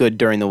feel good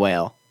during The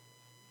Whale.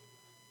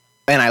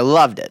 And I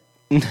loved it.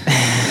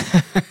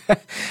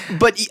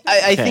 But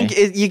I think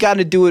you got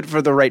to do it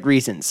for the right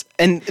reasons.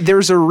 And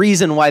there's a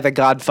reason why The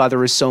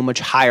Godfather is so much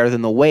higher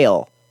than The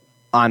Whale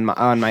on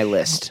my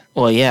list.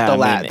 Well, yeah.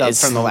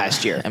 From the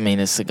last year. I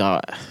mean, it's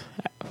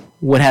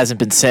what hasn't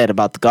been said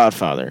about The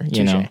Godfather,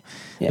 you know?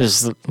 Yeah.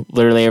 There's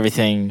literally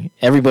everything.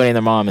 Everybody and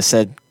their mom has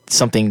said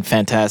something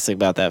fantastic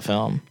about that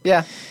film.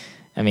 Yeah.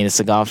 I mean, it's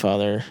The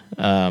Godfather.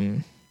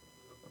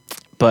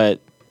 But,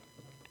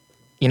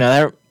 you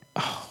know,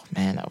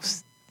 I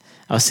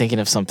was thinking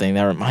of something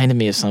that reminded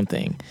me of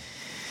something.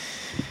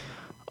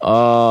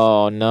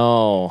 Oh,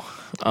 no.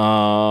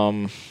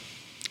 I'm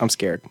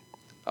scared.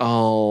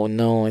 Oh,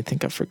 no, I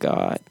think I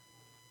forgot.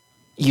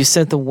 You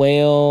said The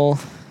Whale.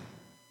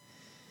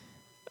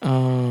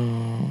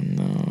 Oh,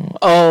 no.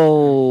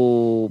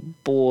 Oh,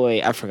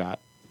 boy, I forgot.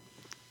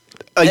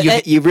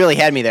 You really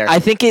had me there. I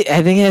think it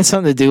has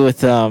something to do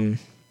with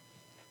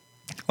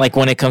like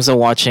when it comes to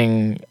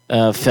watching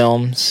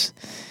films,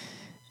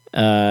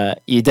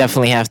 you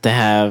definitely have to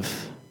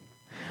have.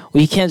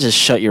 Well, you can't just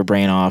shut your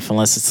brain off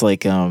unless it's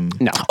like no.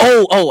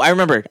 Oh, I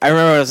remembered. I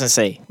remember what I was gonna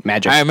say.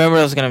 Magic. I remember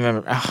what I was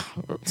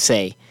gonna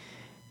say.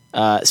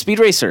 Speed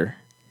Racer.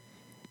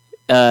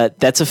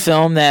 That's a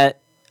film that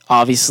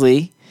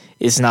obviously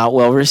is not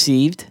well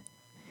received,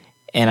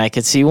 and I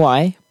could see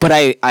why. But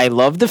I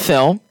love the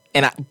film.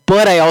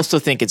 But I also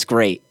think it's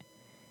great.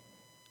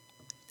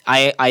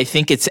 I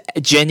think it's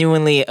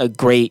genuinely a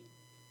great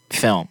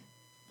film.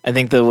 I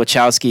think the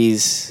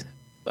Wachowskis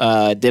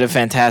did a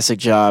fantastic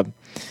job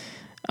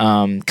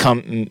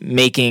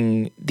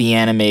making the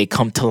anime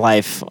come to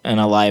life in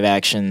a live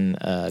action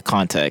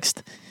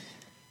context.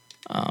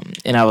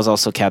 And I was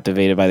also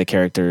captivated by the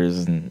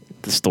characters and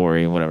the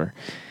story and whatever.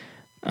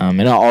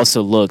 And it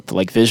also looked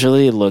like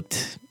visually, it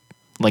looked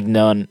like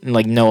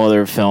no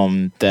other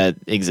film that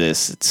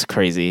exists. It's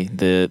crazy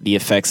the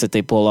effects that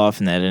they pull off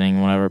and the editing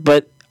and whatever.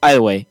 But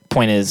either way,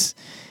 point is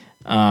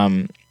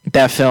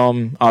that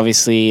film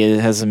obviously it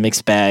has a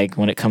mixed bag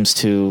when it comes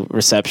to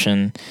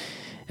reception.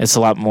 It's a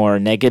lot more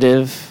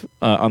negative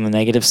on the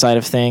negative side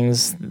of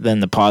things than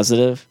the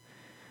positive.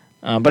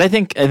 But I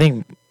think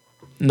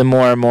the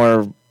more and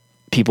more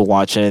people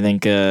watch it, I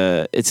think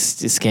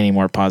it's gaining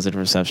more positive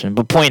reception.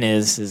 But point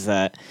is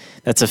that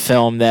that's a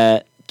film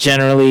that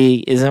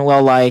generally isn't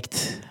well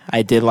liked.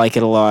 I did like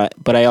it a lot,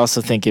 but I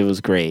also think it was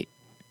great.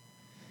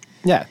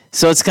 Yeah.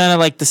 So it's kind of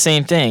like the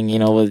same thing, you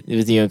know,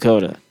 with you and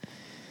CODA.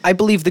 I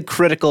believe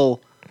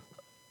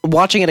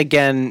watching it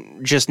again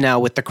just now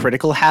with the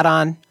critical hat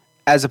on,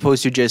 as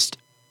opposed to just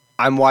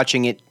I'm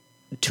watching it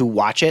to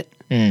watch it.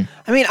 I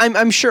mean,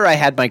 I'm sure I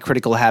had my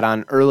critical hat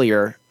on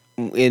earlier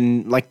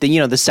in like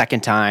the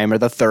second time or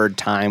the third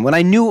time when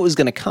I knew it was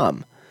going to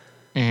come.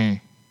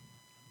 Mm-hmm.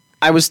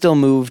 I was still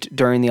moved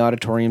during the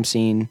auditorium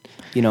scene.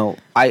 You know,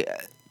 I'm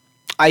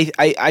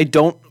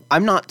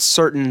not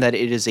certain that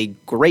it is a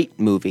great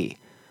movie,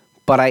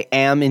 but I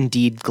am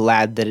indeed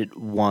glad that it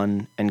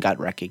won and got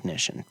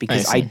recognition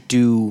because I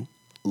do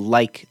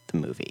like the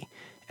movie.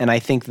 And I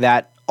think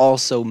that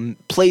also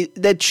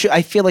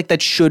I feel like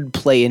that should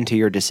play into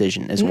your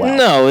decision as well.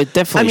 No, it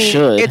definitely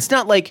should. It's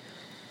not like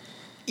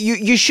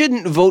you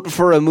shouldn't vote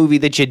for a movie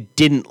that you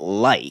didn't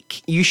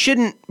like. You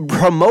shouldn't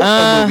promote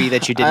a movie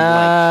that you didn't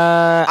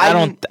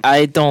like.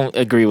 I don't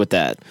agree with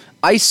that.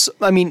 I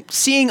mean,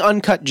 seeing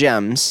Uncut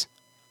Gems,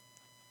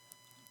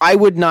 I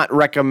would not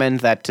recommend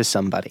that to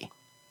somebody.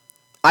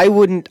 I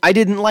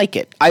didn't like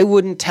it. I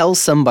wouldn't tell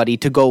somebody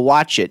to go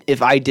watch it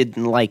if I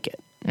didn't like it.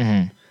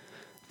 Mm-hmm.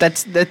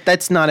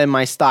 That's not in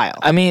my style.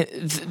 I mean,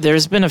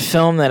 there's been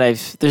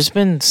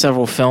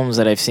several films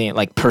that I've seen,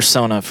 like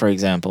Persona, for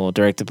example,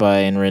 directed by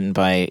and written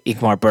by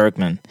Ingmar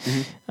Bergman.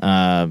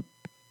 Mm-hmm.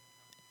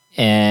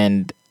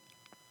 And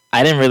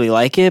I didn't really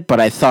like it, but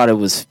I thought it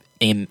was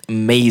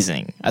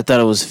amazing. I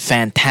thought it was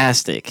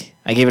fantastic.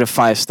 I gave it a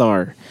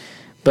 5-star.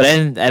 But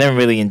I didn't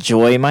really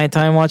enjoy my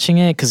time watching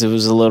it because it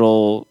was a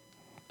little,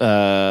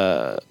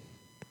 how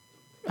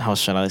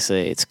should I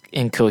say? It's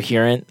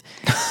incoherent,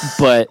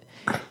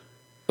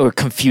 or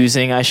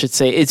confusing, I should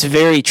say. It's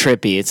very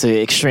trippy. It's an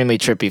extremely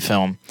trippy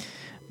film.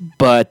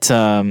 But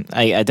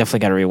I definitely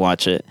got to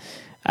rewatch it.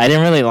 I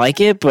didn't really like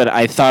it, but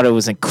I thought it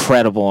was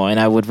incredible, and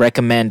I would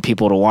recommend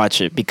people to watch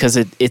it because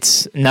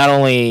it's not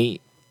only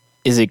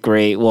is it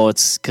great, well,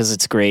 it's because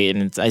it's great,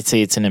 and I'd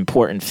say it's an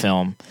important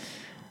film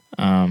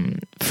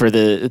for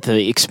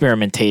the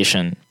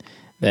experimentation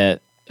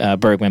that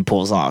Bergman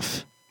pulls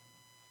off.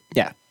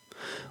 Yeah.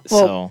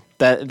 Well,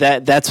 so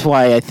that's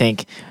why I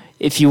think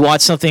if you watch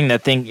something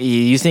that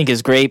you think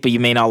is great, but you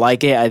may not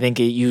like it, I think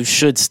you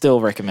should still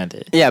recommend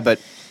it. Yeah,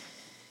 but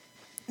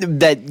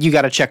that you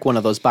got to check one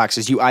of those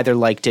boxes. You either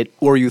liked it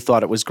or you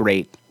thought it was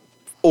great,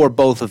 or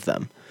both of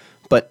them.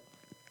 But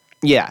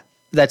yeah,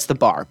 that's the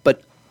bar.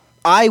 But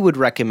I would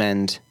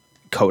recommend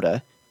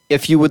CODA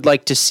if you would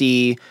like to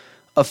see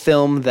a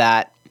film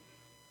that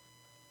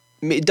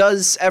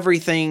does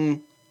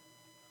everything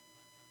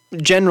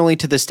generally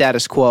to the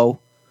status quo.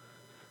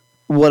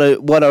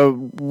 What a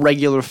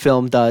regular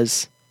film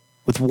does,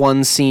 with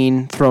one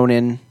scene thrown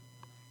in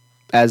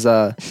as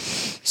a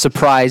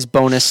surprise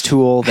bonus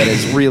tool that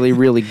is really,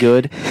 really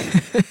good.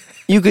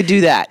 You could do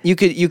that. You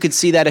could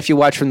see that if you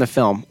watch from the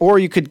film. Or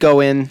you could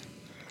go in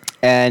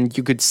and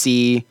you could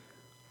see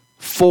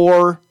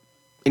 4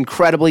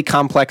 incredibly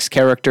complex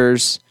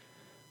characters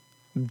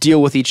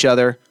deal with each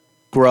other,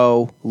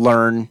 grow,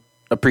 learn,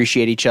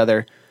 appreciate each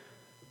other.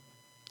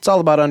 It's all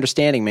about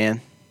understanding,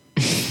 man.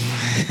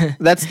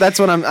 That's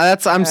what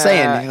I'm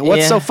saying.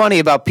 What's so funny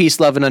about peace,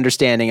 love, and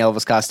understanding?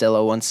 Elvis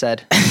Costello once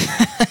said.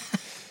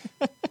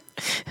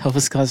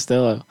 Elvis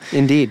Costello,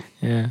 indeed.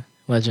 Yeah,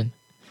 legend.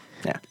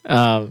 Yeah.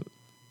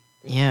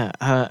 Yeah.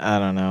 I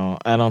don't know.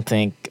 I don't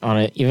think on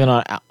a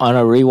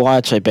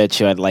rewatch, I bet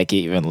you I'd like it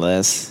even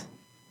less.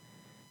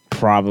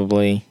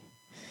 Probably.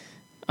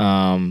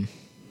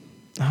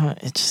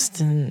 It just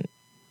didn't.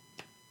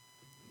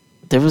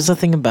 There was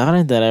nothing about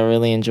it that I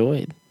really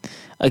enjoyed.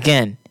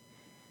 Again,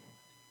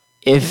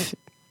 if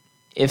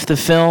the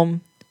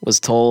film was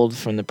told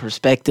from the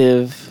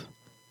perspective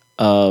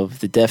of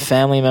the deaf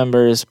family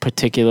members,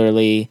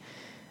 particularly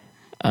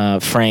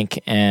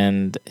Frank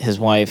and his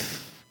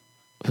wife,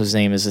 whose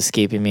name is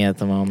escaping me at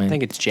the moment. I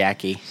think it's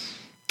Jackie.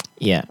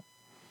 Yeah.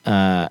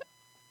 And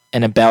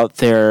about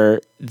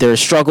their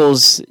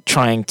struggles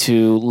trying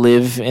to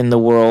live in the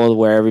world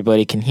where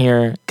everybody can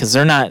hear, because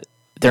they're not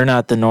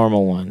the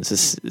normal ones,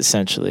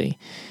 essentially.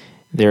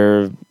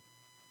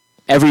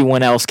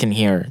 Everyone else can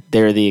hear.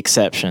 They're the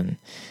exception.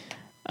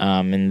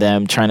 And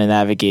them trying to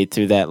navigate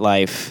through that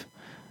life,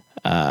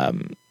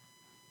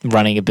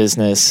 running a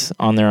business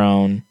on their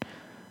own,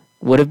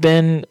 would have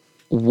been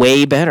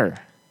way better,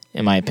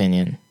 in my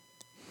opinion.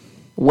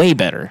 Way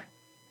better.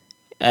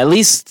 At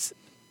least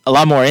a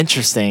lot more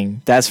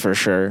interesting, that's for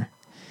sure.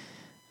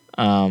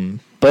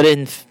 But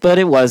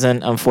it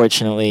wasn't,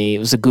 unfortunately. It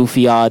was a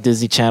goofy, odd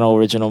Disney Channel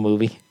original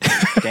movie.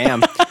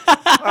 Damn.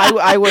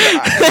 I would,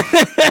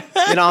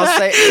 I'll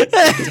say,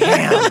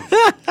 damn.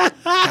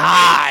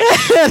 God.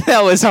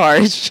 That was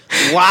harsh.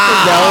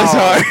 Wow. That was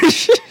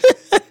harsh.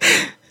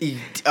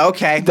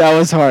 Okay. That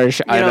was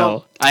harsh. I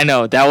know.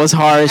 That was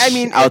harsh. I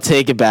mean, I'll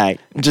take it back.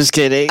 Just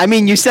kidding. I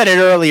mean, you said it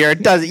earlier.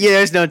 It doesn't. Yeah,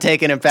 there's no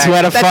taking it back. 2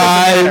 out of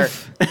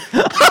 5.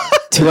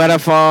 2 out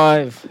of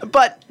 5.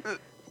 But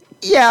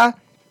yeah.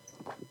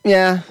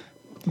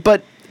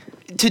 But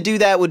to do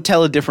that would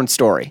tell a different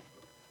story.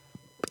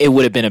 It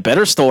would have been a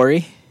better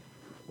story.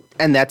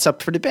 And that's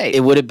up for debate.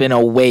 It would have been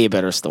a way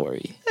better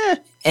story.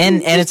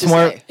 And it's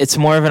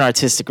more of an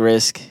artistic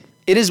risk.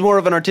 It is more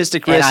of an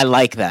artistic risk. And I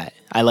like that.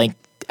 I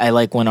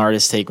like when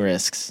artists take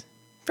risks.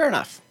 Fair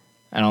enough.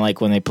 I don't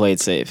like when they play it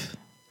safe.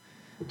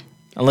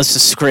 Unless the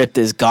script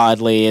is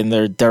godly and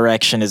their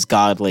direction is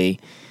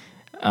godly.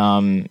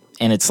 And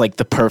it's like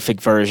the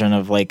perfect version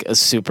of like a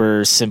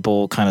super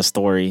simple kind of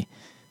story.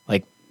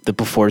 Like the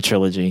Before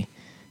trilogy,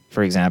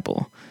 for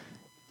example.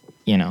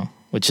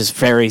 Which is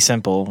very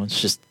simple. It's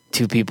just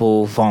 2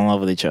 people fall in love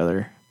with each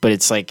other. But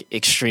it's like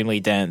extremely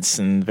dense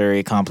and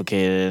very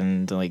complicated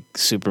and like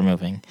super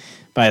moving.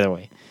 By the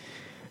way,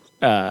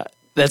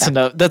 that's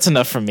enough. That's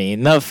enough for me.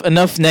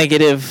 Enough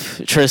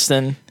negative,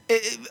 Tristen.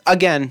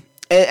 Again,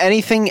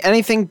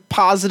 anything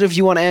positive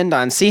you want to end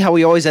on? See how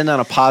we always end on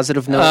a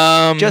positive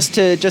note. Just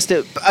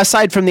to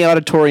aside from the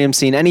auditorium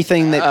scene,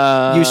 anything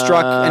that you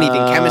struck,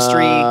 anything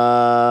chemistry.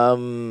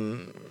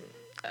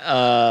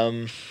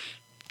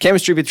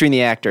 Chemistry between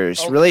the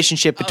actors,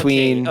 relationship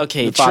between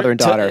the father and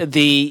daughter.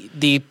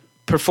 The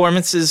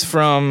performances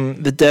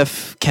from the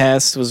deaf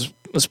cast was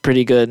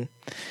pretty good.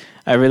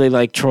 I really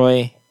liked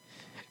Troy.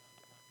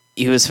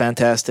 He was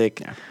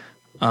fantastic. Yeah.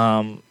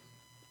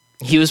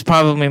 He was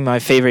probably my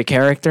favorite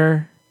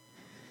character.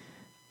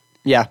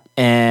 Yeah.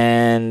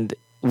 And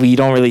we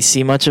don't really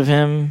see much of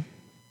him.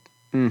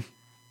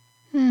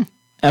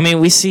 I mean,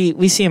 we see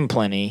him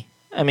plenty.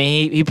 I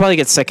mean, he probably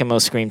gets second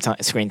most screen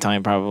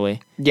time, probably.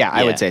 Yeah,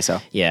 I would say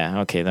so. Yeah,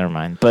 okay, never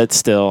mind. But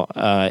still,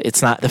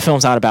 it's not. The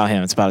film's not about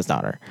him. It's about his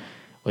daughter,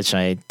 which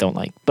I don't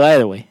like. But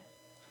either way,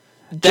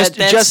 just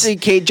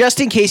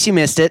in case you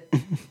missed it.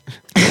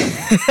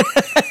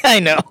 I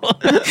know.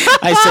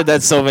 I said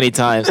that so many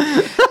times.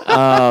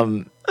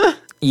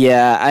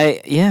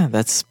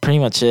 That's pretty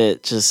much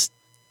it. Just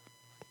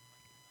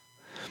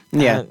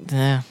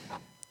yeah.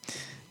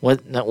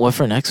 What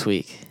for next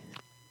week?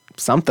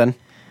 Something.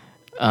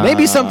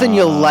 Maybe something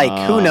you'll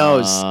like. Who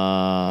knows?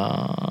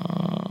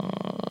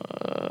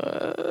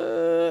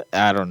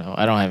 I don't know.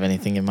 I don't have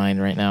anything in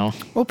mind right now.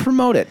 We'll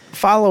promote it.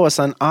 Follow us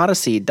on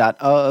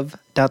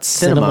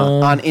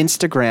odyssey.of.cinema on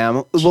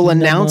Instagram. We'll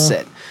announce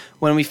it.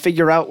 when we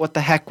figure out what the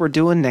heck we're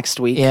doing next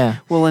week,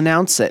 we'll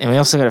announce it. And we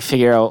also got to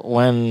figure out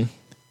when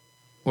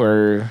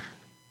we're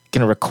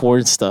going to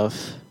record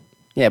stuff.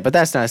 Yeah, but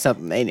that's not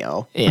something they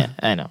know. Yeah,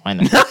 I know. I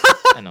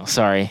know.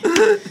 Sorry.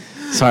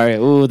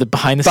 Ooh, the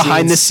behind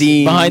the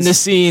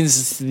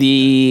scenes,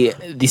 the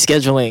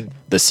scheduling,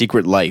 the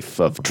secret life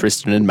of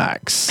Tristen and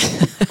Max.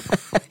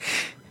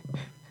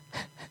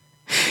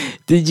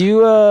 Did you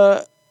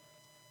were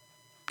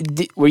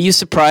you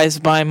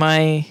surprised by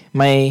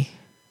my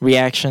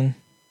reaction?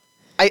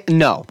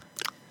 No.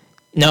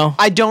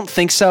 I don't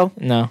think so.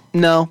 No,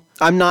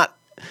 I'm not.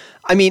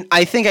 I mean,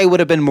 I think I would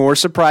have been more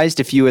surprised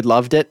if you had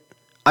loved it.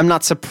 I'm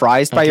not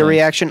surprised by your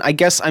reaction. I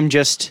guess I'm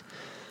just...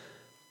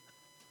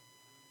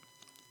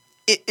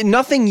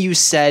 nothing you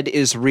said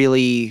is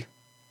really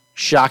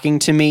shocking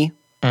to me,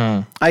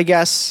 I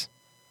guess.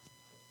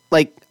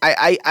 Like,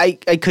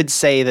 I could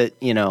say that,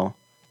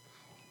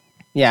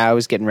 yeah, I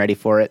was getting ready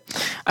for it.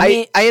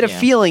 I had a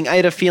feeling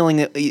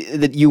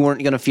that you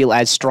weren't going to feel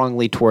as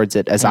strongly towards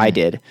it as I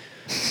did.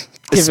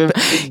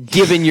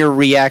 Given your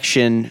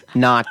reaction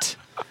not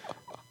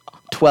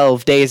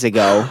 12 days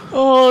ago.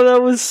 Oh,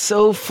 that was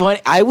so funny.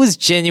 I was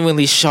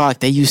genuinely shocked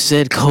that you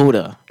said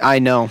CODA. I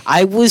know.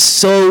 I was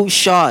so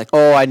shocked.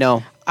 Oh, I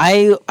know.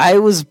 I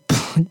was,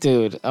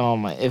 dude. Oh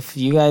my! If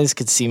you guys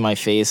could see my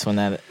face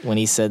when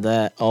he said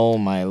that, oh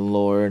my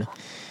Lord,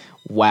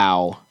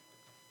 wow.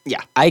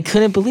 Yeah, I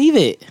couldn't believe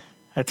it.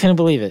 I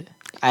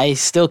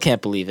still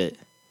can't believe it.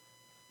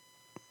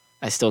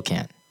 I still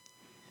can't.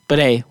 But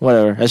hey,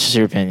 whatever. That's just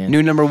your opinion.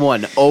 New number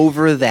 1,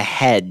 Over the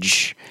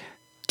Hedge.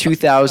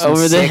 2006.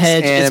 Over the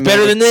Hedge. It's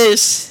better than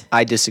this.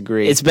 I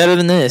disagree. It's better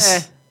than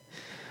this.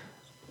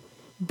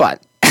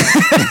 But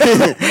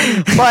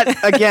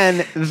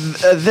again,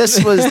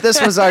 this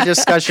was our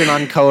discussion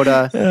on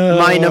CODA.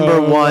 My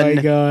number 1.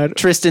 My God.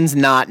 Tristan's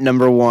not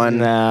number 1.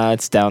 Nah,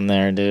 it's down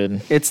there,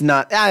 dude. It's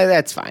not.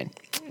 That's fine.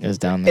 It's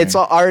down there. It's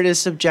all art is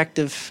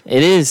subjective.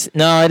 It is.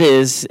 No, it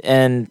is.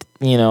 And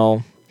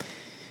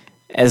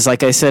as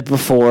like I said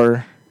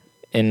before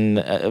in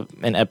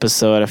an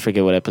episode, I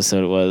forget what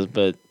episode it was,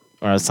 but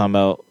where I was talking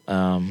about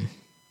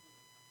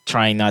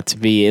trying not to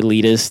be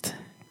elitist.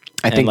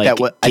 I think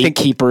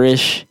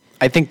gatekeeper-ish.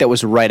 I think that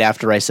was right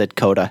after I said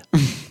CODA.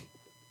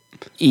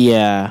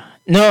 Yeah.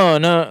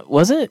 No.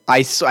 Was it?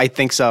 I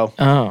think so.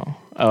 Oh,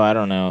 I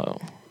don't know.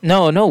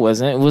 No, it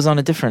wasn't. It was on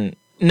a different.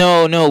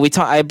 No.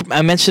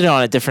 I mentioned it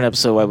on a different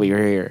episode while we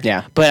were here.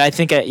 Yeah. But I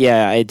think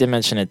I did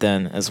mention it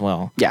then as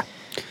well. Yeah.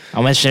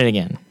 I'll mention it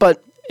again.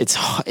 But it's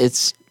so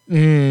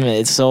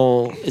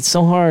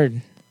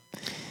hard.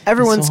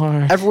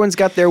 Everyone's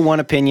got their one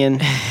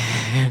opinion.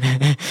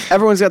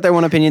 Everyone's got their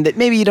one opinion that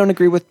maybe you don't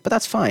agree with, but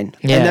that's fine.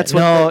 Yeah, and that's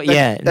what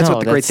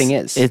the great thing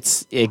is.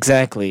 It's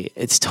exactly.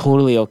 It's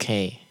totally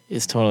okay.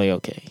 It's totally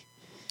okay.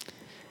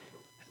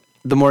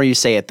 The more you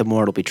say it, the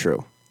more it'll be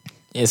true.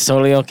 It's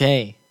totally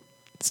okay.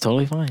 It's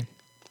totally fine.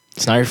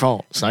 It's not your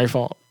fault.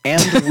 And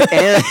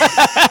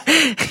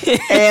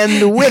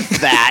and with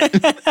that,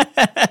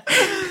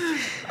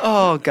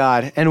 oh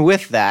God, and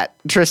with that,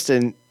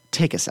 Tristen,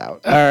 take us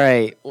out. All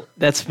right,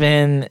 that's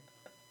been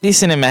the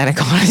Cinematic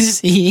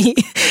Odyssey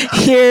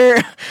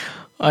here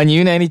on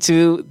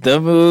U92, the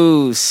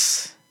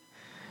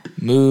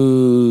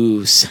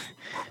Moose.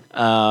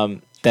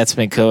 That's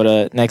been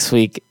CODA. Next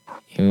week,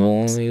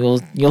 you'll see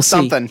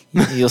something.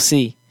 You'll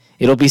see.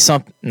 It'll be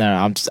something. No,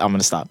 I'm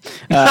gonna stop.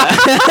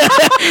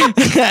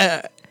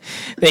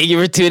 Thank you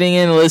for tuning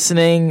in,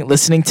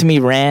 listening to me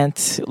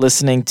rant,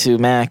 listening to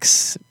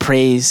Max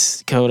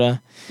praise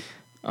CODA.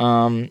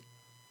 I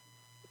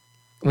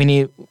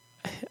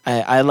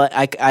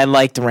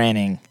liked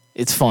ranting.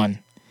 It's fun.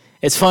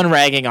 It's fun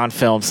ragging on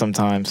film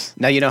sometimes.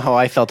 Now you know how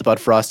I felt about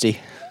Frosty.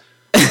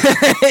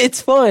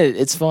 It's fun.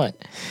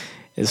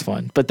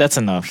 But that's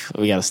enough.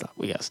 We gotta stop.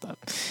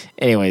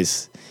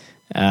 Anyways,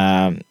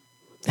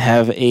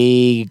 have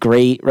a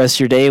great rest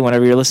of your day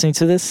whenever you're listening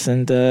to this,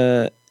 and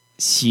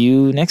see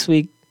you next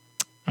week.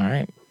 All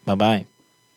right. Bye-bye.